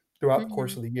happened throughout the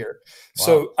course of the year. Wow.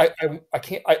 So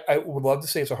I would love to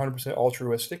say it's 100%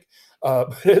 altruistic,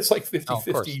 but it's like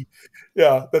 50-50.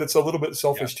 Yeah, but it's a little bit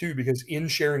selfish too, because in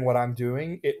sharing what I'm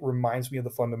doing, it reminds me of the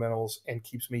fundamentals and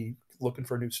keeps me looking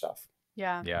for new stuff.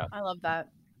 Yeah. I love that.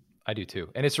 I do too.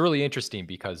 And it's really interesting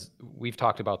because we've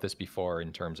talked about this before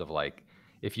in terms of like,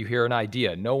 if you hear an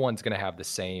idea, no one's going to have the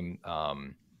same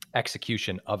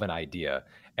execution of an idea.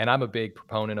 And I'm a big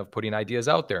proponent of putting ideas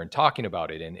out there and talking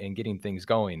about it and getting things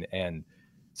going. And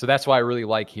so that's why I really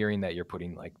like hearing that you're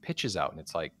putting like pitches out. And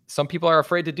it's like, some people are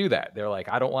afraid to do that. They're like,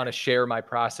 I don't want to share my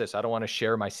process. I don't want to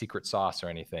share my secret sauce or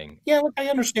anything. Yeah, I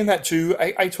understand that too.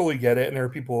 I totally get it. And there are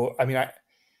people, I mean,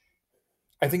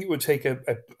 I think it would take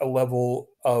a level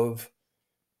of,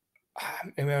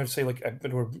 I would say like, I've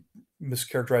been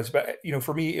mischaracterized, but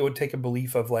for me, it would take a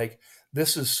belief of like,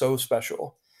 this is so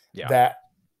special that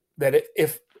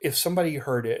if somebody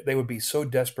heard it, they would be so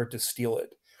desperate to steal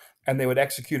it, and they would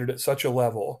execute it at such a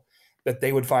level that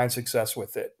they would find success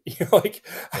with it.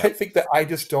 I think that I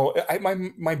just don't,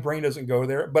 my brain doesn't go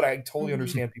there, but I totally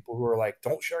understand people who are like,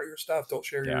 don't share your stuff. Don't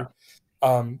share your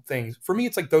things. For me,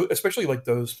 it's like those, especially like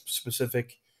those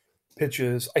specific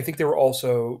pitches. I think they were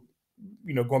also,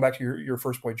 going back to your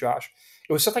first point, Josh,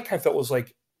 it was something I felt was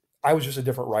like, I was just a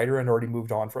different writer and already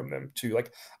moved on from them too.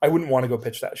 Like, I wouldn't want to go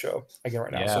pitch that show again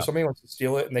right now. So somebody wants to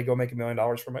steal it and they go make $1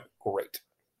 million from it. Great.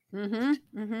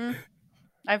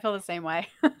 I feel the same way.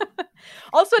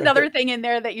 Also, another thing in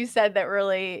there that you said that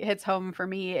really hits home for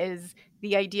me is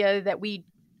the idea that we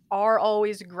are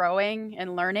always growing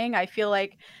and learning. I feel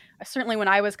like certainly when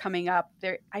I was coming up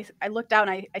there, I looked out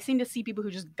and I seemed to see people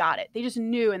who just got it. They just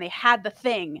knew and they had the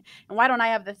thing. And why don't I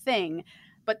have the thing?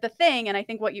 But the thing, and I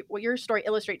think what your story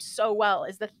illustrates so well,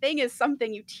 is the thing is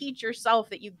something you teach yourself,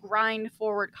 that you grind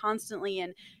forward constantly.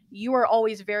 And you are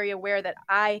always very aware that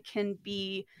I can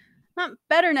be not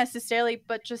better necessarily,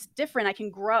 but just different. I can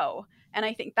grow. And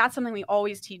I think that's something we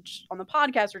always teach on the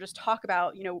podcast or just talk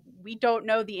about. We don't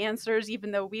know the answers,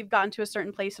 even though we've gotten to a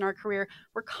certain place in our career.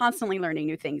 We're constantly learning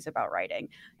new things about writing.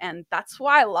 And that's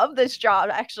why I love this job,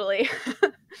 actually.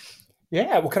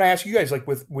 Yeah. Well, can I ask you guys, like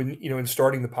in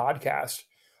starting the podcast,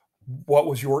 what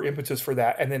was your impetus for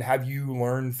that? And then have you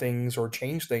learned things or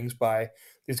changed things by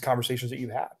these conversations that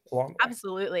you've had along the way?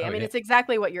 Absolutely. It's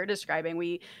exactly what you're describing.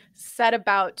 We set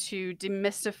about to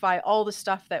demystify all the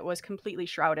stuff that was completely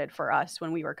shrouded for us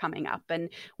when we were coming up. And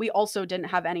we also didn't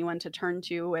have anyone to turn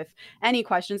to with any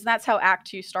questions. And that's how Act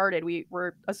 2 started. We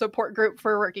were a support group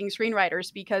for working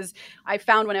screenwriters, because I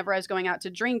found whenever I was going out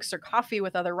to drinks or coffee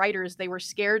with other writers, they were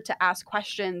scared to ask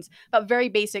questions about very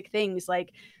basic things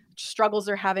like struggles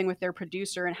they're having with their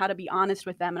producer and how to be honest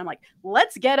with them. And I'm like,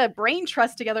 let's get a brain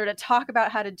trust together to talk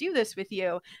about how to do this with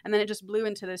you. And then it just blew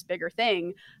into this bigger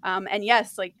thing. And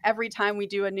yes, like every time we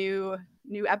do a new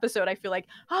episode, I feel like,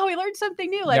 oh, we learned something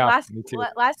new. Like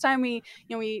last time we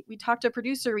talked to a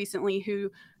producer recently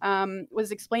who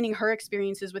was explaining her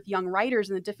experiences with young writers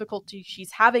and the difficulty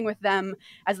she's having with them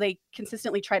as they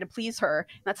consistently try to please her.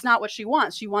 And that's not what she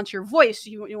wants. She wants your voice.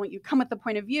 You come with the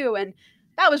point of view. And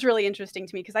that was really interesting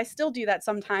to me, because I still do that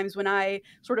sometimes when I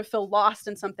sort of feel lost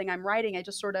in something I'm writing. I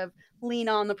just sort of lean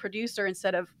on the producer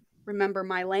instead of remember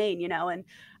my lane,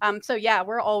 And so, yeah,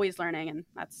 we're always learning. And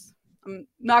I'm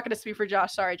not going to speak for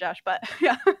Josh. Sorry, Josh, but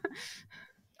yeah.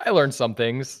 I learned some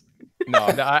things. No,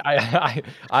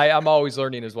 I'm always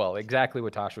learning as well. Exactly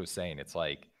what Tasha was saying. It's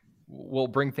like, we'll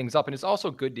bring things up. And it's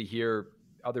also good to hear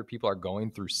other people are going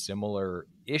through similar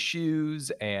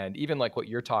issues. And even like what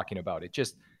you're talking about, it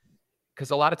just,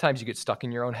 because a lot of times you get stuck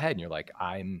in your own head and you're like,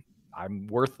 I'm I'm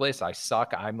worthless. I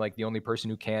suck. I'm like the only person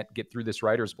who can't get through this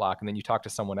writer's block. And then you talk to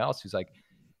someone else who's like,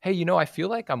 hey, I feel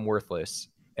like I'm worthless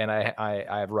and I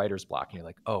have writer's block. And you're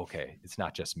like, oh, okay, it's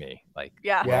not just me. Like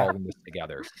we're all in this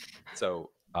together.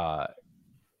 So,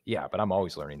 yeah, but I'm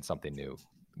always learning something new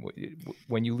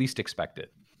when you least expect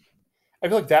it. I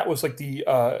feel like that was like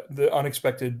the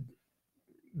unexpected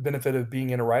benefit of being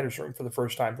in a writer's room for the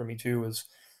first time for me too, is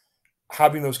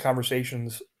having those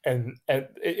conversations and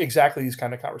exactly these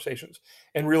kind of conversations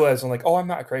and realizing like, oh, I'm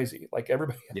not crazy. Like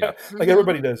everybody, like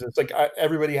everybody does. It's like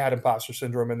everybody had imposter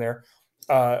syndrome in there.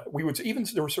 There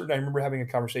were certain, I remember having a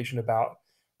conversation about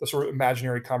the sort of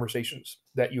imaginary conversations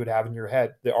that you would have in your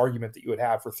head, the argument that you would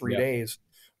have for 3 days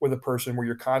with a person where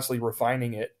you're constantly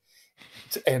refining it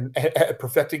and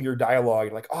perfecting your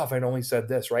dialogue. Like, oh, if I'd only said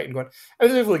this, right. And going, I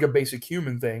mean, it's like a basic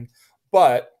human thing,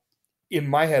 but in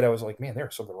my head, I was like, man,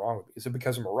 there's something wrong with me. Is it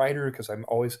because I'm a writer? Because I'm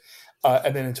always,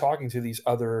 and then in talking to these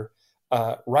other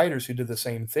writers who did the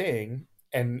same thing,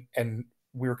 and it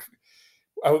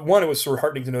was sort of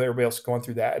heartening to know that everybody else is going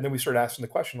through that. And then we started asking the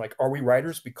question, like, are we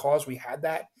writers because we had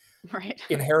that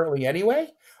inherently anyway?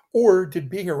 Or did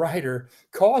being a writer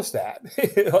cause that?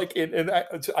 Like, and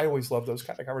I always love those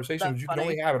kind of conversations. You can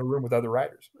only have in a room with other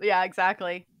writers. Yeah,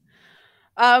 exactly.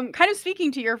 Kind of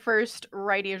speaking to your first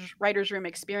writer's room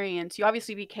experience, you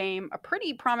obviously became a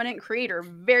pretty prominent creator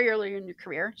very early in your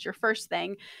career. It's your first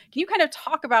thing. Can you kind of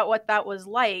talk about what that was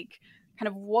like? Kind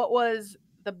of what was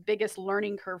the biggest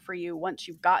learning curve for you once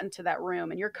you got into that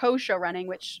room and your co-show running,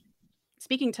 which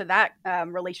speaking to that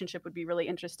relationship would be really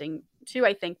interesting too,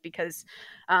 I think, because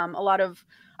a lot of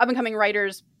up-and-coming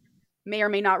writers may or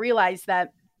may not realize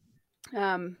that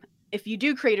if you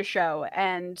do create a show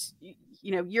and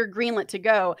you're greenlit to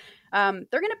go,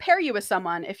 they're going to pair you with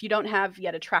someone if you don't have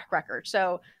yet a track record.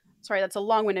 So sorry, that's a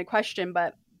long-winded question,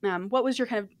 but what was your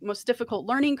kind of most difficult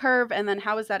learning curve? And then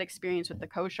how was that experience with the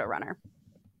co-showrunner?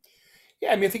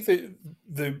 Yeah, I mean, I think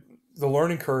the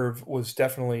learning curve was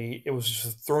definitely, it was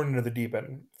just thrown into the deep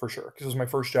end for sure, because it was my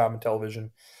first job in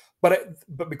television. But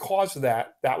because of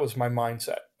that was my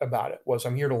mindset about it, was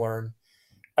I'm here to learn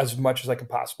as much as I can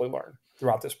possibly learn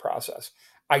throughout this process.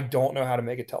 I don't know how to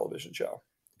make a television show.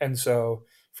 And so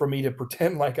for me to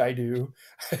pretend like I do,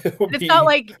 it's not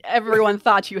like everyone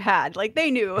thought you had, like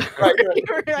they knew. Right.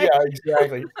 Yeah,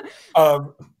 exactly.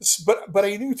 But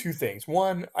I knew two things.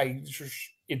 One, I just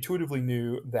intuitively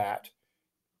knew that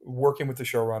working with the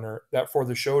showrunner, that for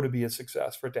the show to be a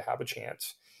success, for it to have a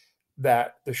chance,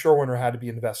 that the showrunner had to be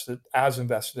invested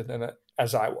in it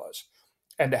as I was.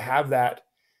 And to have that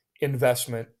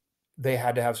investment, they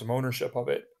had to have some ownership of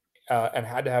it and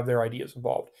had to have their ideas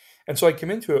involved. And so I came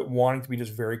into it wanting to be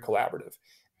just very collaborative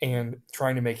and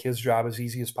trying to make his job as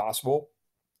easy as possible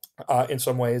in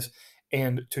some ways,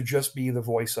 and to just be the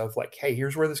voice of like, hey,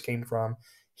 here's where this came from,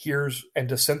 and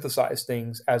to synthesize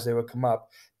things as they would come up.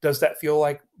 Does that feel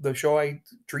like the show I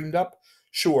dreamed up?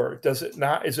 Sure. Does it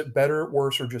not? Is it better,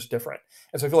 worse, or just different?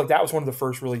 And so I feel like that was one of the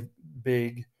first really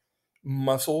big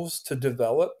muscles to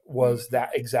develop, was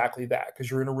exactly that, because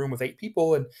you're in a room with 8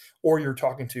 people or you're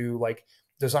talking to like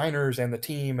designers and the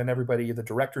team and everybody, the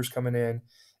directors coming in,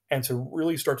 and to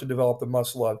really start to develop the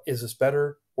muscle of, is this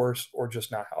better, worse, or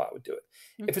just not how I would do it?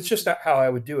 Mm-hmm. If it's just not how I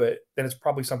would do it, then it's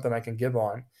probably something I can give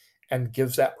on, and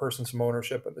gives that person some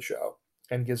ownership of the show,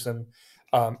 and gives them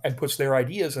and puts their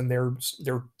ideas and their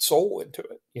soul into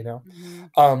it,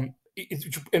 Mm-hmm.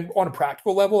 And on a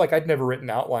practical level, like I'd never written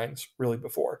outlines really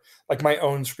before. Like my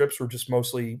own scripts were just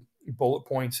mostly bullet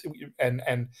points, and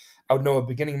I would know a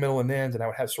beginning, middle, and end, and I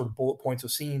would have sort of bullet points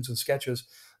of scenes and sketches,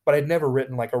 but I'd never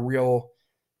written like a real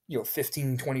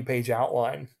 15, 20 page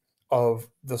outline of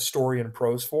the story in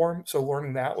prose form. So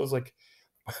learning that was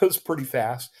pretty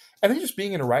fast. And then just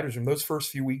being in a writer's room, those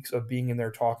first few weeks of being in there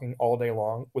talking all day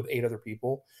long with 8 other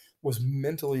people was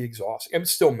mentally exhausting. I'm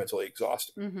still mentally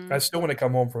exhausted. Mm-hmm. I still, when I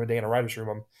come home from a day in a writer's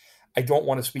room, I don't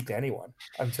want to speak to anyone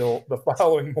until the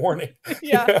following morning.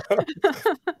 Yeah.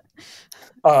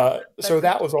 So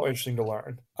that was all interesting to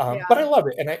learn. But I love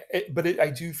it. And I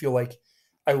do feel like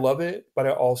I love it, but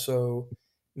I also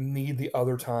need the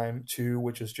other time too,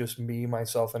 which is just me,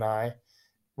 myself, and I,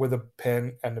 with a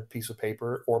pen and a piece of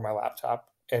paper or my laptop,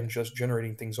 and just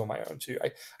generating things on my own too.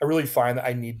 I really find that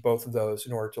I need both of those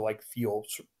in order to like feel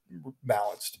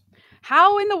balanced.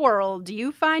 How in the world do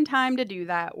you find time to do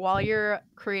that while you're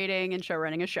creating and show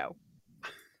running a show?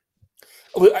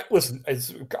 Listen,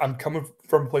 I'm coming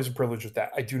from a place of privilege with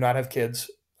that. I do not have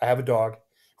kids. I have a dog,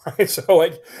 right? So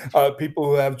like people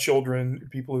who have children,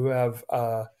 people who have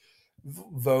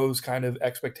those kind of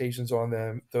expectations on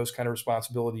them, those kind of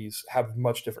responsibilities, have a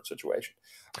much different situation.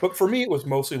 But for me, it was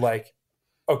mostly like,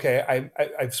 okay,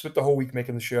 I've spent the whole week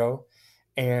making the show,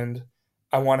 and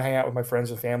I want to hang out with my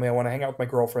friends and family. I want to hang out with my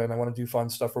girlfriend. I want to do fun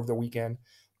stuff over the weekend,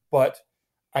 but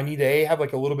I need to have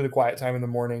like a little bit of quiet time in the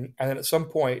morning, and then at some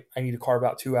point, I need to carve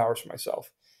out 2 hours for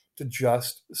myself to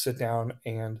just sit down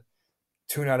and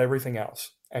tune out everything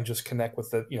else and just connect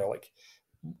with the, like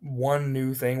one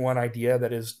new thing, one idea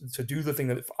that is to do the thing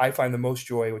that I find the most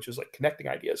joy, which is like connecting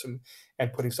ideas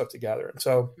and putting stuff together. And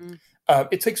so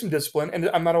it takes some discipline, and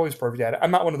I'm not always perfect at it.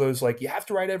 I'm not one of those like you have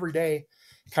to write every day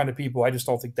kind of people. I just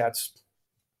don't think that's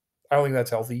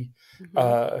healthy.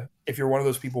 If you're one of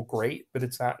those people, great, but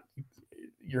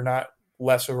you're not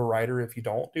less of a writer if you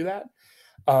don't do that.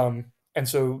 And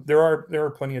so there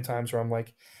are plenty of times where I'm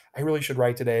like, I really should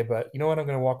write today, but you know what? I'm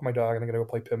going to walk my dog and I'm going to go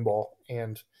play pinball,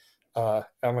 and I'm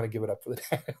going to give it up for the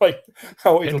day. Like,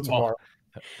 I'll wait till tomorrow.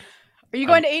 Are you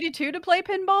going to 82 to play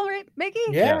pinball, right, Mickey?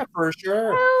 Yeah, for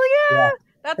sure. Hell yeah.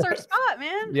 That's our spot,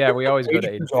 man. Yeah, we always go to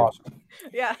 82. Awesome.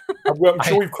 Yeah. I'm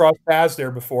sure we've crossed paths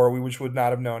there before. We would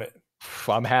not have known it.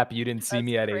 I'm happy you didn't see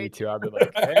me at 82. I'd be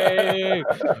like, hey.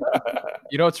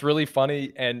 You know what's really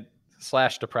funny and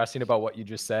 / depressing about what you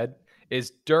just said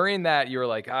is during that you were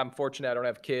like, I'm fortunate I don't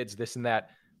have kids, this and that.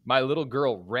 My little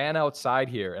girl ran outside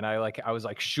here, and I was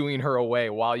like shooing her away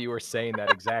while you were saying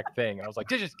that exact thing. And I was like,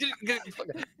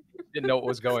 didn't know what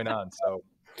was going on. So,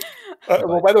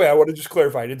 well, by the way, I want to just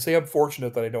clarify. I didn't say I'm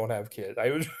fortunate that I don't have kids.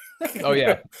 I was. Oh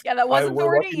yeah. Yeah, that wasn't the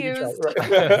word you used.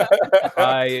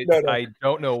 Right? I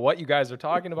don't know what you guys are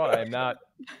talking about. I'm not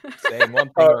saying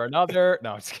one thing or another.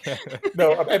 No, I'm just kidding.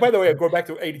 No. And by the way, I'm going back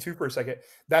to 82 for a second.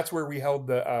 That's where we held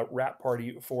the rap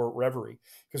party for Reverie,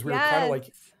 because we were kind of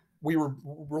like. We were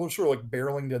sort of like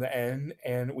barreling to the end,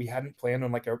 and we hadn't planned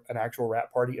on like an actual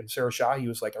rap party. And Sarah Shahi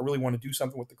was like, I really want to do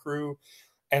something with the crew.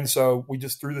 And so we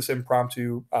just threw this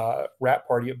impromptu rap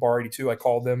party at Bar 82. I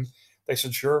called them. They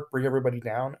said, sure, bring everybody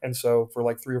down. And so for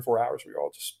like 3 or 4 hours, we were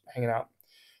all just hanging out,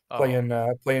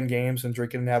 playing games and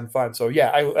drinking and having fun. So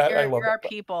yeah, I love it. You're our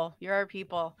people. You're our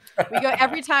people. We go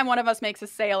every time one of us makes a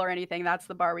sale or anything. That's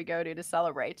the bar we go to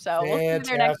celebrate. So we'll see you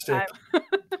there next time.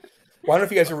 Well, I don't know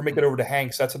if you guys ever make it over to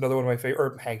Hanks. That's another one of my favorite.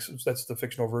 Or Hanks, that's the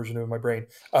fictional version of my brain.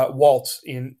 Waltz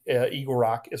in Eagle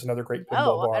Rock is another great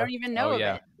pinball bar. I don't even know of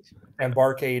it. And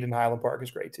Barcade in Highland Park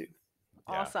is great too.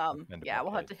 Awesome. Yeah,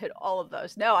 we'll have to hit all of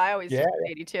those. No, I always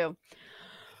 82.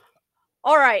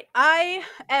 All right. I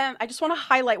just want to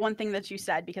highlight one thing that you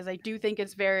said, because I do think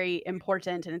it's very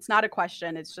important, and it's not a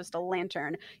question, it's just a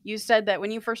lantern. You said that when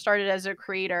you first started as a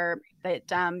creator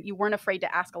that you weren't afraid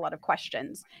to ask a lot of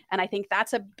questions. And I think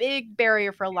that's a big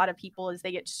barrier for a lot of people, is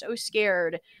they get so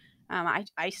scared.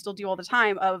 I still do all the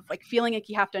time, of like feeling like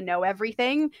you have to know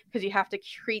everything, because you have to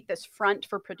create this front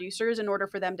for producers in order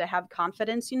for them to have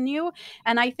confidence in you.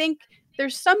 And I think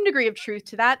there's some degree of truth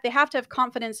to that. They have to have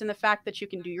confidence in the fact that you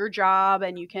can do your job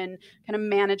and you can kind of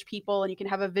manage people and you can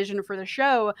have a vision for the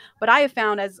show. But I have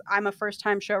found, as I'm a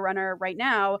first-time showrunner right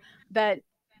now, that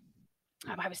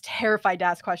I was terrified to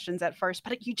ask questions at first,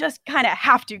 but you just kind of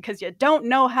have to, because you don't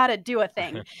know how to do a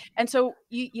thing. And so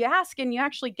you ask, and you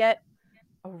actually get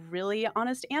a really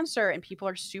honest answer, and people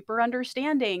are super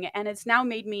understanding, and it's now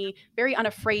made me very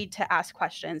unafraid to ask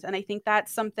questions. And I think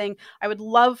that's something I would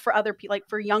love for other people, like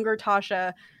for younger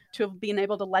Tasha, to have been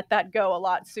able to let that go a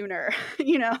lot sooner,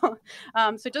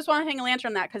 so just want to hang a lantern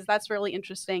on that, because that's really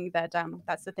interesting that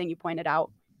that's the thing you pointed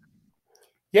out.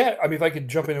 Yeah, I mean, if I could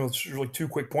jump in with really 2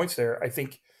 quick points there, I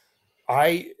think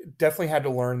I definitely had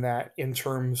to learn that in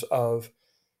terms of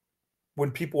when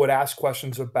people would ask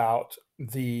questions about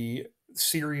the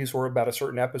series or about a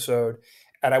certain episode,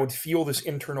 and I would feel this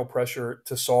internal pressure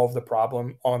to solve the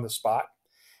problem on the spot.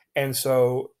 And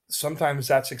so sometimes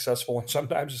that's successful and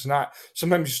sometimes it's not.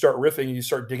 Sometimes you start riffing and you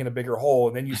start digging a bigger hole,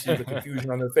 and then you see the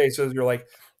confusion on their faces. You're like,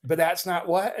 but that's not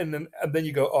what. And then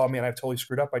you go, oh man, I've totally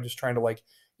screwed up by just trying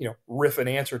to riff an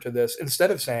answer to this, instead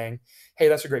of saying, hey,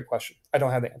 that's a great question. I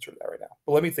don't have the answer to that right now,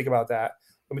 but let me think about that.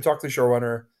 Let me talk to the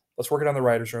showrunner. Let's work it on the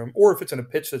writer's room. Or if it's in a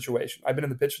pitch situation, I've been in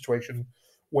the pitch situation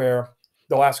where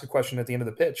they'll ask a question at the end of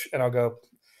the pitch, and I'll go,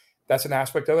 that's an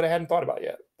aspect of it I hadn't thought about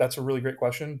yet. That's a really great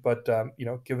question, but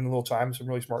given a little time, some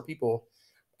really smart people,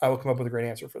 I will come up with a great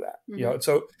answer for that. Mm-hmm.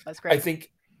 So that's great. I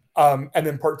think, and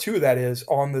then part 2 of that is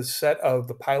on the set of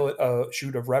the pilot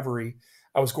shoot of Reverie.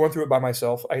 I was going through it by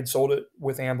myself. I had sold it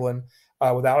with Amblin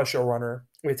without a showrunner.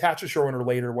 We attached a showrunner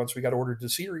later once we got ordered to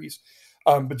series.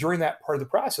 But during that part of the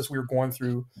process, we were going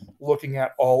through looking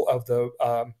at all of the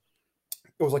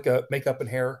it was like a makeup and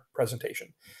hair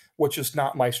presentation, which is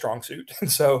not my strong suit.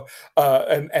 And so,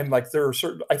 and like there are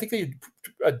certain, I think they had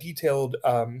a detailed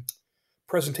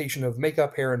presentation of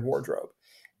makeup, hair, and wardrobe.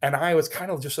 And I was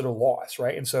kind of just at a loss,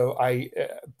 right? And so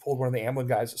pulled one of the Amblin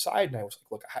guys aside, and I was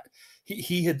like, look,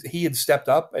 he had stepped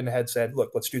up and had said,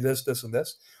 look, let's do this, this, and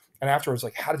this. And afterwards,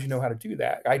 like, how did you know how to do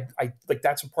that? I like,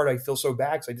 that's a part I feel so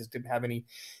bad because I just didn't have any.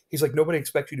 He's like, nobody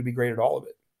expects you to be great at all of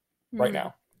it right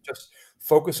now. Just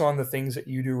focus on the things that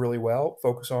you do really well.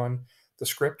 Focus on the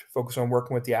script. Focus on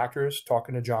working with the actors,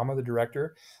 talking to Jama, the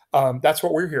director. That's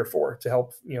what we're here for, to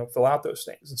help, fill out those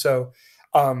things. And so,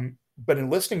 but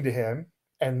in listening to him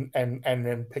and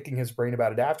then picking his brain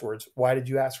about it afterwards, why did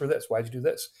you ask for this? Why did you do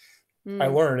this? I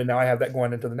learned, and now I have that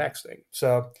going into the next thing.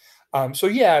 So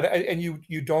yeah, and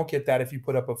you don't get that if you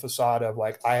put up a facade of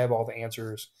like, I have all the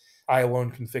answers, I alone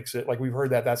can fix it. Like we've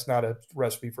heard that that's not a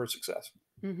recipe for success.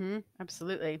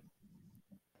 Absolutely.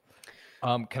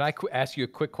 Can I ask you a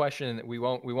quick question? We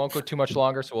won't go too much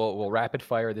longer, so we'll rapid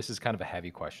fire. This is kind of a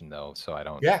heavy question though, so I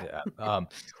don't. Yeah.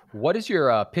 What is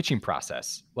your pitching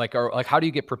process like? Or like, how do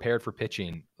you get prepared for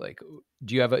pitching? Like,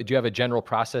 do you have a general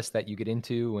process that you get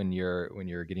into when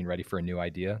you're getting ready for a new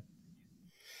idea?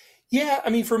 Yeah, I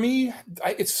mean, for me,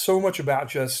 it's so much about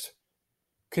just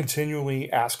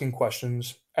continually asking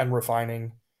questions and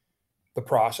refining the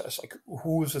process. Like,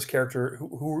 who is this character?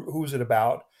 Who is it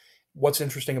about? What's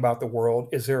interesting about the world?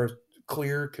 Is there a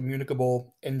clear,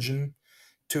 communicable engine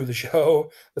to the show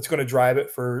that's going to drive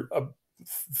it for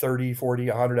 30, 40,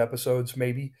 100 episodes,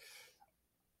 maybe?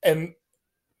 And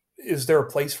is there a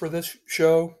place for this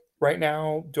show right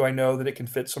now? Do I know that it can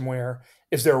fit somewhere?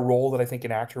 Is there a role that I think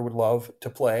an actor would love to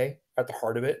play at the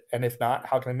heart of it? And if not,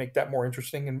 how can I make that more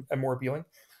interesting and more appealing?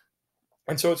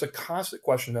 And so it's a constant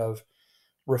question of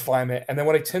refinement. And then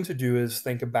what I tend to do is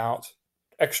think about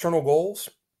external goals.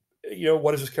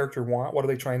 What does this character want? What are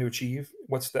they trying to achieve?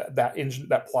 What's that engine,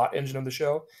 that plot engine of the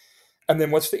show? And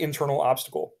then what's the internal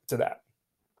obstacle to that?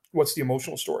 What's the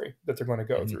emotional story that they're going to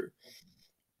go through?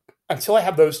 Until I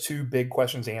have those two big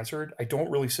questions answered, I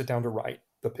don't really sit down to write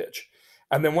the pitch.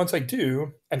 And then once I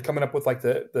do, and coming up with like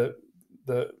the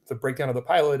breakdown of the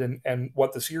pilot and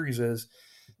what the series is,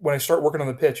 when I start working on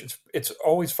the pitch, it's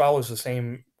always follows the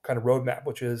same kind of roadmap,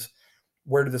 which is,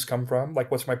 where did this come from?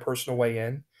 Like, what's my personal way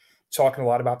in? Talking a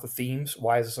lot about the themes.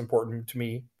 Why is this important to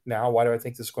me now? Why do I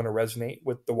think this is going to resonate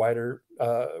with the wider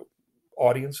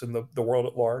audience and the world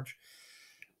at large?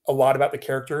 A lot about the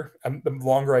character. And the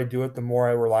longer I do it, the more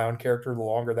I rely on character, the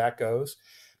longer that goes.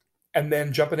 And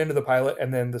then jumping into the pilot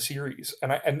and then the series.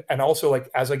 And also, like,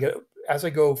 as I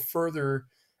go further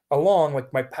along,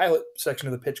 like, my pilot section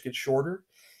of the pitch gets shorter.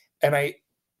 And I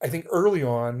think early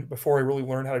on, before I really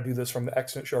learned how to do this from the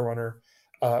excellent showrunner,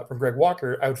 from Greg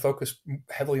Walker, I would focus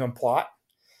heavily on plot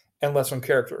and less on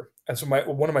character. And so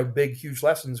one of my big, huge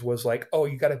lessons was like, oh,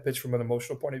 you got to pitch from an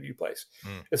emotional point of view place.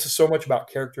 This is so much about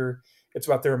character. It's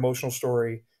about their emotional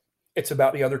story. It's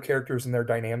about the other characters and their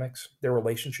dynamics, their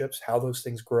relationships, how those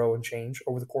things grow and change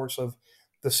over the course of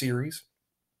the series.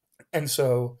 And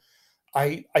so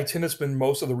I tend to spend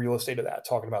most of the real estate of that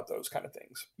talking about those kind of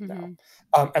things now.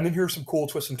 And then here are some cool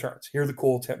twists and turns. Here are the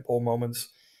cool tentpole moments,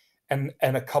 and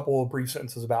a couple of brief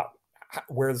sentences about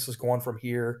where this is going from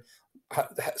here,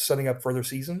 setting up further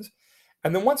seasons.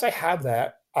 And then once I have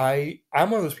that, I'm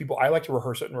one of those people, I like to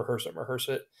rehearse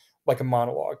it like a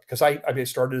monologue, because I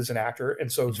started as an actor,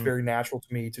 and so it's very natural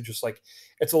to me to just like,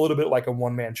 it's a little bit like a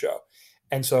one-man show.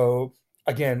 And so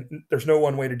again, there's no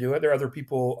one way to do it. There are other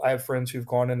people, I have friends who've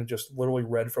gone in and just literally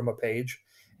read from a page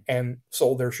and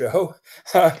sold their show.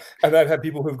 And I've had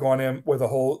people who've gone in with a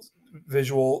whole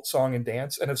visual song and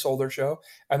dance and have sold their show.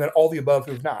 And then all the above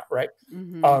who've not, right?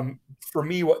 For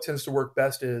me, what tends to work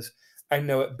best is I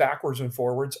know it backwards and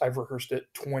forwards. I've rehearsed it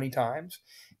 20 times.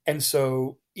 And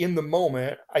so in the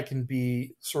moment, I can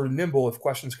be sort of nimble. If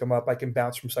questions come up, I can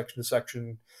bounce from section to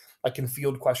section. I can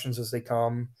field questions as they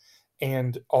come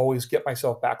and always get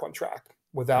myself back on track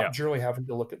without generally having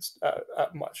to look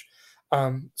at much.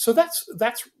 So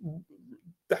that's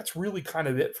really kind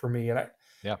of it for me. And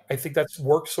I think that's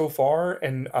worked so far.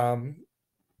 And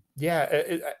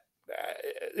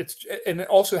it's and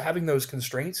also having those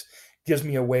constraints gives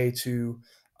me a way to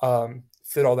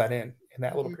fit all that in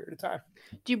that little period of time.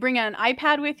 Do you bring an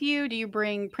iPad with you? Do you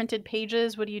bring printed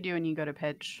pages? What do you do when you go to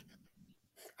pitch?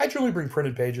 I generally bring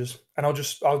printed pages, and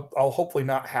I'll hopefully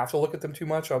not have to look at them too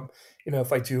much.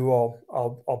 If I do,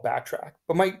 I'll backtrack.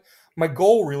 But my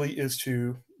goal really is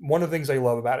to, one of the things I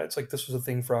love about it, it's like, this was a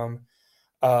thing from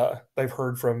I've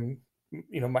heard from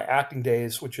my acting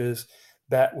days, which is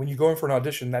that when you go in for an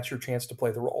audition, that's your chance to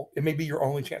play the role. It may be your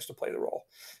only chance to play the role.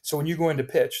 So when you go into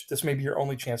pitch, this may be your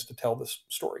only chance to tell this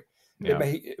story. Yeah.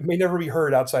 It may never be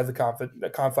heard outside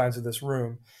the confines of this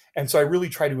room. And so I really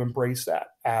try to embrace that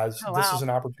as this is an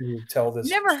opportunity to tell this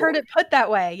Never story. Heard it put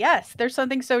that way. Yes. There's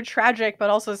something so tragic,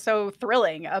 but also so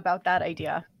thrilling about that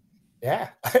idea. Yeah,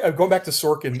 going back to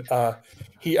Sorkin,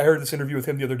 I heard this interview with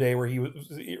him the other day where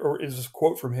or is this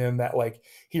quote from him that like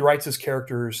he writes his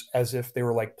characters as if they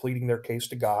were like pleading their case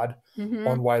to God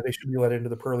on why they should be let into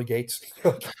the pearly gates.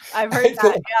 I've heard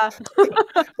that. Yeah,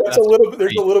 that's a little.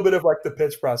 There's a little bit of like the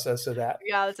pitch process of that.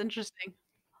 yeah, that's interesting.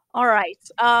 All right.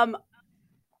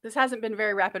 This hasn't been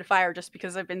very rapid fire just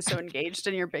because I've been so engaged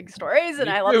in your big stories and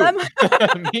I love them.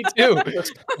 Me too.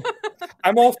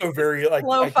 I'm also very like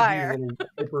Slow fire.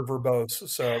 Hyper verbose,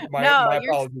 so my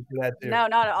apologies for that too. No,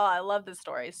 not at all. I love the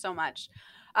stories so much.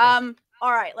 All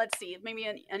right, let's see. Maybe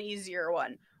an easier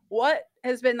one. What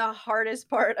has been the hardest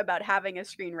part about having a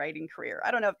screenwriting career?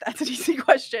 I don't know if that's an easy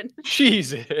question.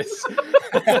 Jesus.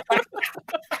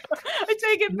 I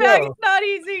take it back. It's not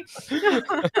easy.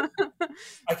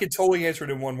 I could totally answer it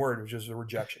in one word, which is a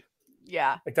rejection.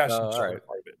 Yeah. Like that's the part of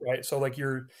it, right? So like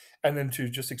and then to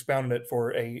just expound on it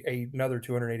for another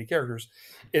 280 characters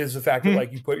is the fact that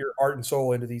like you put your heart and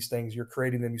soul into these things, you're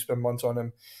creating them, you spend months on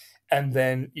them, and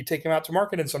then you take them out to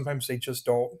market and sometimes they just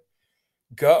don't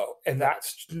go. And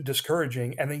that's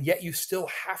discouraging. And then yet you still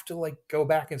have to like go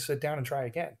back and sit down and try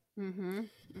again.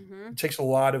 It takes a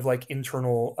lot of like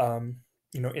internal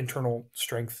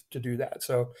strength to do that.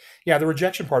 So yeah, the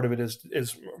rejection part of it is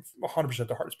 100%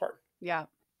 the hardest part. Yeah.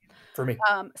 For me.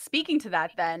 Speaking to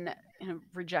that then,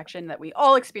 rejection that we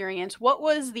all experience, what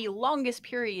was the longest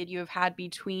period you have had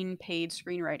between paid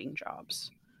screenwriting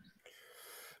jobs?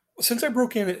 Since I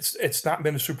broke in, it's not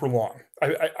been super long.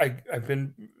 I've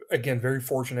been, again, very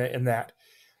fortunate in that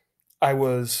I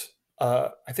was,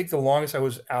 I think the longest I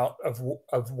was out of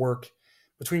work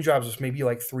between jobs was maybe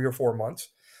like 3 or 4 months.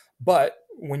 But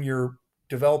when you're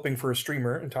developing for a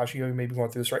streamer, and Tasha, you may be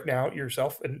going through this right now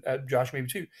yourself, and Josh maybe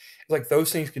too, like those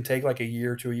things can take like a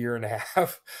year to a year and a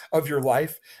half of your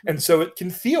life. And so it can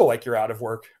feel like you're out of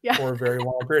work for a very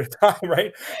long period of time,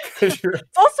 right? It's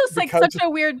also like such a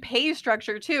weird pay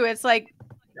structure too. It's like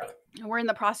we're in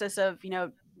the process of,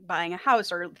 buying a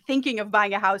house or thinking of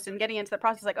buying a house and getting into the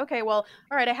process like, okay, well,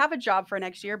 all right, I have a job for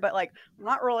next year, but like I'm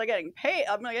not really getting paid.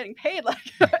 I'm not getting paid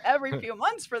like every few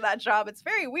months for that job. It's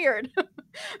very weird.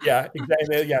 Yeah,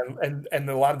 exactly. Yeah. And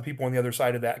a lot of the people on the other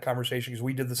side of that conversation, because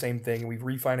we did the same thing. We've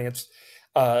refinanced,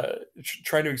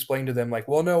 trying to explain to them like,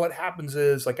 well, no, what happens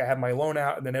is like I have my loan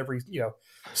out and then every,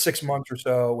 6 months or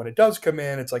so when it does come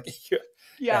in, it's like,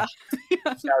 yeah.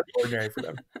 It's not ordinary for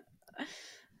them.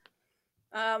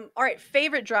 All right.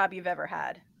 Favorite job you've ever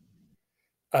had?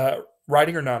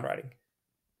 Writing or non-writing?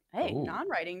 Hey,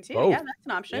 non-writing too. Both. Yeah, that's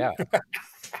an option. Yeah.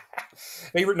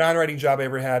 Favorite non-writing job I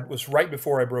ever had was right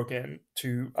before I broke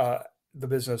into the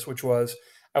business, which was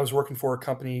I was working for a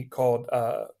company called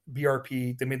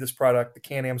BRP. They made this product, the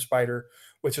Can-Am Spyder,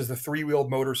 which is the 3-wheeled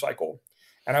motorcycle.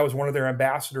 And I was one of their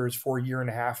ambassadors for a year and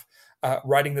a half,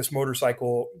 riding this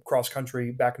motorcycle cross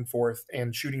country back and forth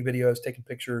and shooting videos, taking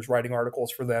pictures, writing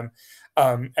articles for them.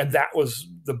 And that was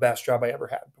the best job I ever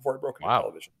had before I broke into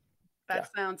television. That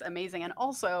sounds amazing. And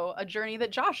also a journey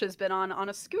that Josh has been on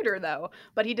a scooter though,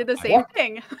 but he did the same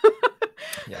thing.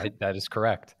 Yeah, that is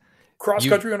correct. Cross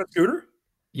country on a scooter?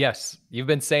 Yes. You've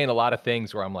been saying a lot of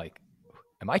things where I'm like,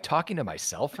 am I talking to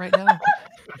myself right now?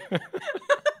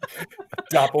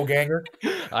 Doppelganger.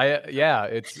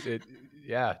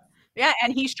 Yeah,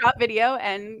 and he shot video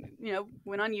and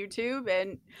went on YouTube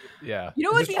and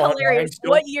what'd be hilarious?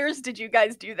 What years did you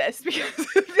guys do this? Because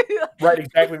right,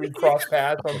 exactly. We crossed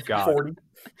paths on 40.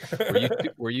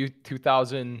 Were you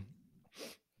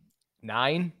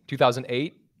 2009,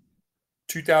 2008?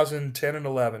 2010 and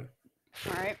 11.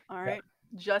 All right.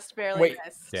 Just barely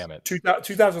missed. Damn it.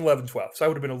 2011, 12. So I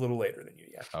would have been a little later than you,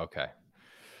 yeah. Okay.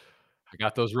 I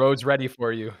got those roads ready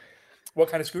for you. What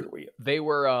kind of scooter were you? They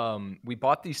were, we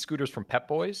bought these scooters from Pep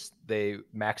Boys. They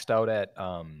maxed out at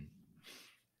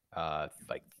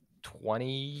like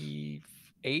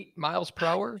 28 miles per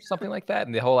hour, something like that.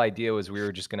 And the whole idea was we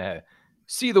were just going to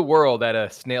see the world at a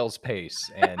snail's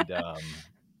pace. And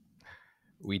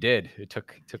we did. It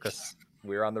took us,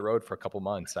 we were on the road for a couple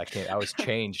months. I was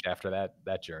changed after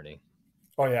that journey.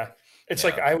 Oh yeah. It's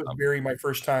like I was my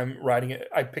first time riding it.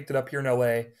 I picked it up here in LA.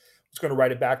 I was going to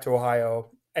ride it back to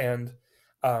Ohio. And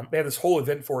they had this whole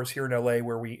event for us here in LA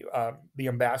where we, the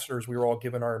ambassadors, we were all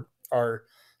given our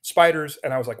Spyders.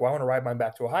 And I was like, well, I want to ride mine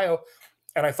back to Ohio.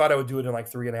 And I thought I would do it in like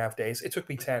 3.5 days. It took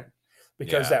me 10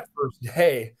 because that first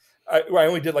day I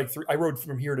only did like 3. I rode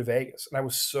from here to Vegas and I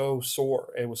was so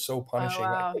sore. It was so punishing. Oh,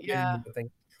 wow.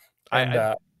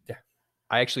 And,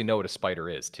 I actually know what a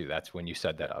Spyder is too. That's when you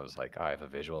said that. I was like, I have a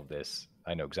visual of this.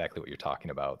 I know exactly what you're talking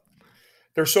about.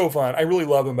 They're so fun. I really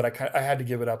love them, but I had to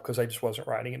give it up because I just wasn't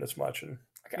riding it as much. And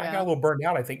I got a little burned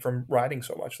out, I think, from riding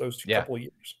so much those couple of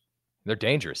years. They're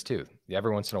dangerous too.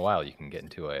 Every once in a while, you can get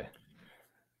into a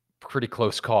pretty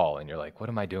close call, and you're like, "What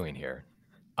am I doing here?"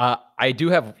 I do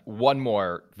have one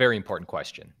more very important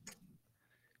question.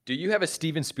 Do you have a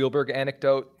Steven Spielberg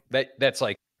anecdote that's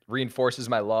like reinforces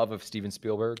my love of Steven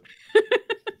Spielberg?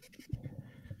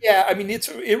 Yeah, I mean, it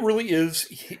really is.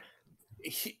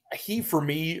 He for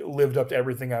me lived up to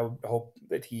everything I would hope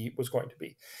that he was going to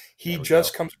be. He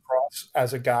just comes across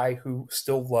as a guy who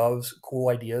still loves cool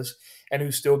ideas and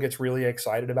who still gets really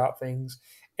excited about things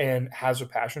and has a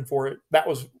passion for it. That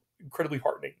was incredibly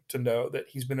heartening to know that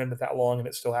he's been in it that long and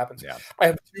it still happens. Yeah. I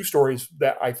have two stories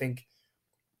that I think,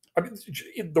 I mean,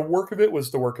 the work of it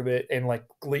was the work of it, and like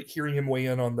hearing him weigh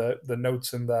in on the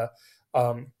notes and the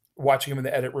watching him in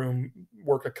the edit room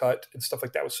work a cut and stuff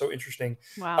like that was so interesting.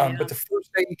 Wow. But the first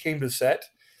day he came to set,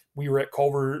 we were at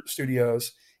Culver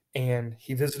Studios, and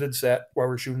he visited set while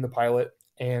we were shooting the pilot,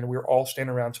 and we were all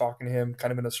standing around talking to him,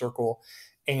 kind of in a circle.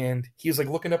 And he was like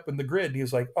looking up in the grid, and he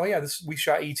was like, "Oh yeah, we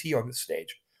shot ET on this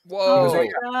stage." Whoa! Goes, oh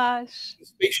yeah. Gosh, the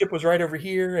spaceship was right over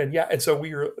here, and yeah, and so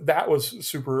that was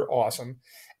super awesome.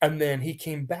 And then he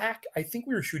came back. I think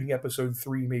we were shooting episode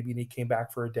 3, maybe, and he came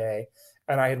back for a day.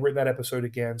 And I had written that episode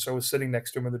again, so I was sitting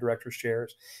next to him in the director's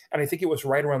chairs. And I think it was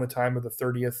right around the time of the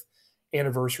 30th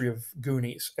anniversary of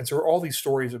Goonies. And so there were all these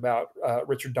stories about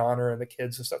Richard Donner and the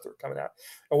kids and stuff that were coming out.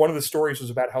 And one of the stories was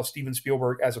about how Steven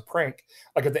Spielberg, as a prank,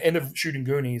 like at the end of shooting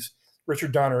Goonies,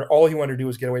 Richard Donner, all he wanted to do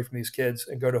was get away from these kids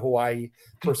and go to Hawaii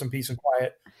for some peace and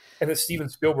quiet. And then Steven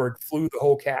Spielberg flew the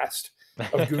whole cast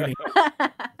of Goonies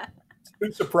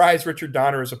to surprise Richard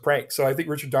Donner as a prank. So I think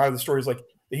Richard Donner, the story is like,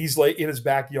 he's like in his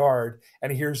backyard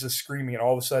and he hears this screaming, and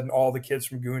all of a sudden all the kids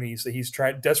from Goonies that he's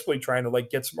desperately trying to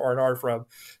like get some R&R from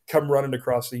come running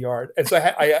across the yard. And so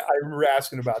I remember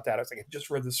asking about that. I was like, I just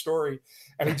read the story,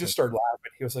 and he just started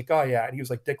laughing. He was like, "Oh yeah," and he was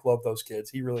like, "Dick loved those kids.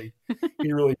 He really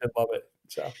did love it."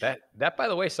 So that by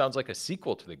the way sounds like a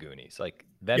sequel to the Goonies, like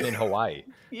them in Hawaii.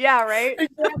 Yeah, right.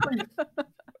 Exactly.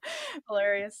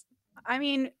 Hilarious. I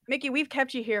mean, Mickey, we've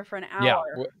kept you here for an hour. Yeah,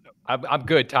 I'm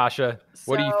good, Tasha.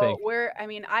 What do you think?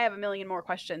 I have a million more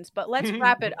questions, but let's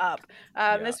wrap it up.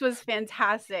 This was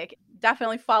fantastic.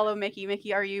 Definitely follow Mickey.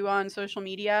 Mickey, are you on social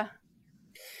media?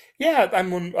 Yeah,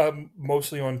 I'm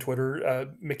mostly on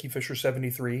Twitter, Mickey Fisher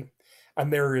 73.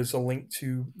 And there is a link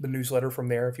to the newsletter from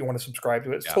there if you want to subscribe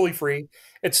to it. It's totally free.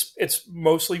 It's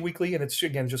mostly weekly, and it's,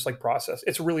 again, just like process.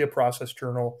 It's really a process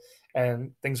journal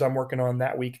and things I'm working on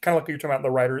that week. Kind of like you're talking about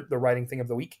the writing thing of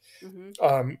the week.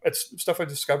 Mm-hmm. It's stuff I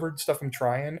discovered, stuff I'm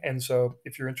trying. And so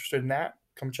if you're interested in that,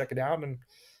 come check it out. And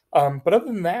but other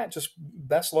than that, just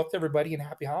best luck to everybody and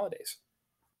happy holidays.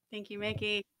 Thank you,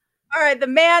 Mickey. All right, the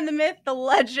man, the myth, the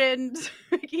legend,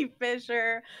 Mickey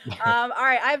Fisher. All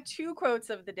right, I have 2 quotes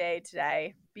of the day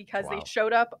today because they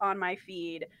showed up on my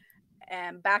feed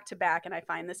and back to back, and I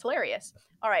find this hilarious.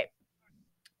 All right,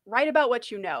 write about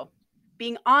what you know.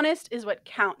 Being honest is what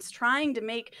counts, trying to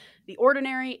make the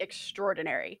ordinary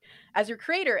extraordinary. As your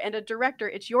creator and a director,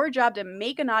 it's your job to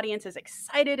make an audience as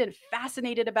excited and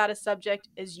fascinated about a subject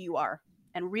as you are.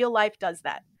 And real life does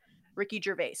that. Ricky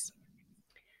Gervais.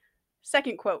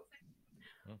 Second quote.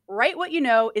 Write what you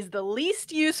know is the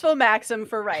least useful maxim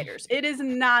for writers. It is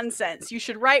nonsense. You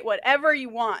should write whatever you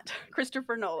want.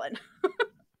 Christopher Nolan.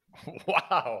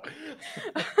 Wow.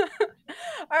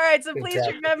 All right, so please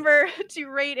remember to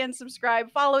rate and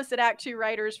subscribe. Follow us at Act 2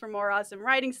 Writers for more awesome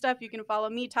writing stuff. You can follow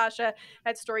me, Tasha,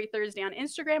 at Story Thursday on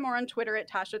Instagram or on Twitter at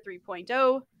Tasha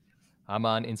 3.0. I'm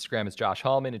on Instagram as Josh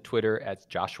Hallman and Twitter as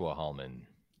Joshua Hallman.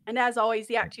 And as always,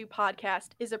 the Act 2 podcast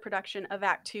is a production of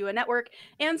Act 2, a network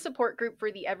and support group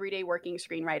for the everyday working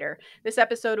screenwriter. This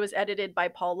episode was edited by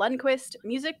Paul Lundquist,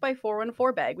 music by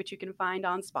 414 Bag, which you can find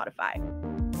on Spotify.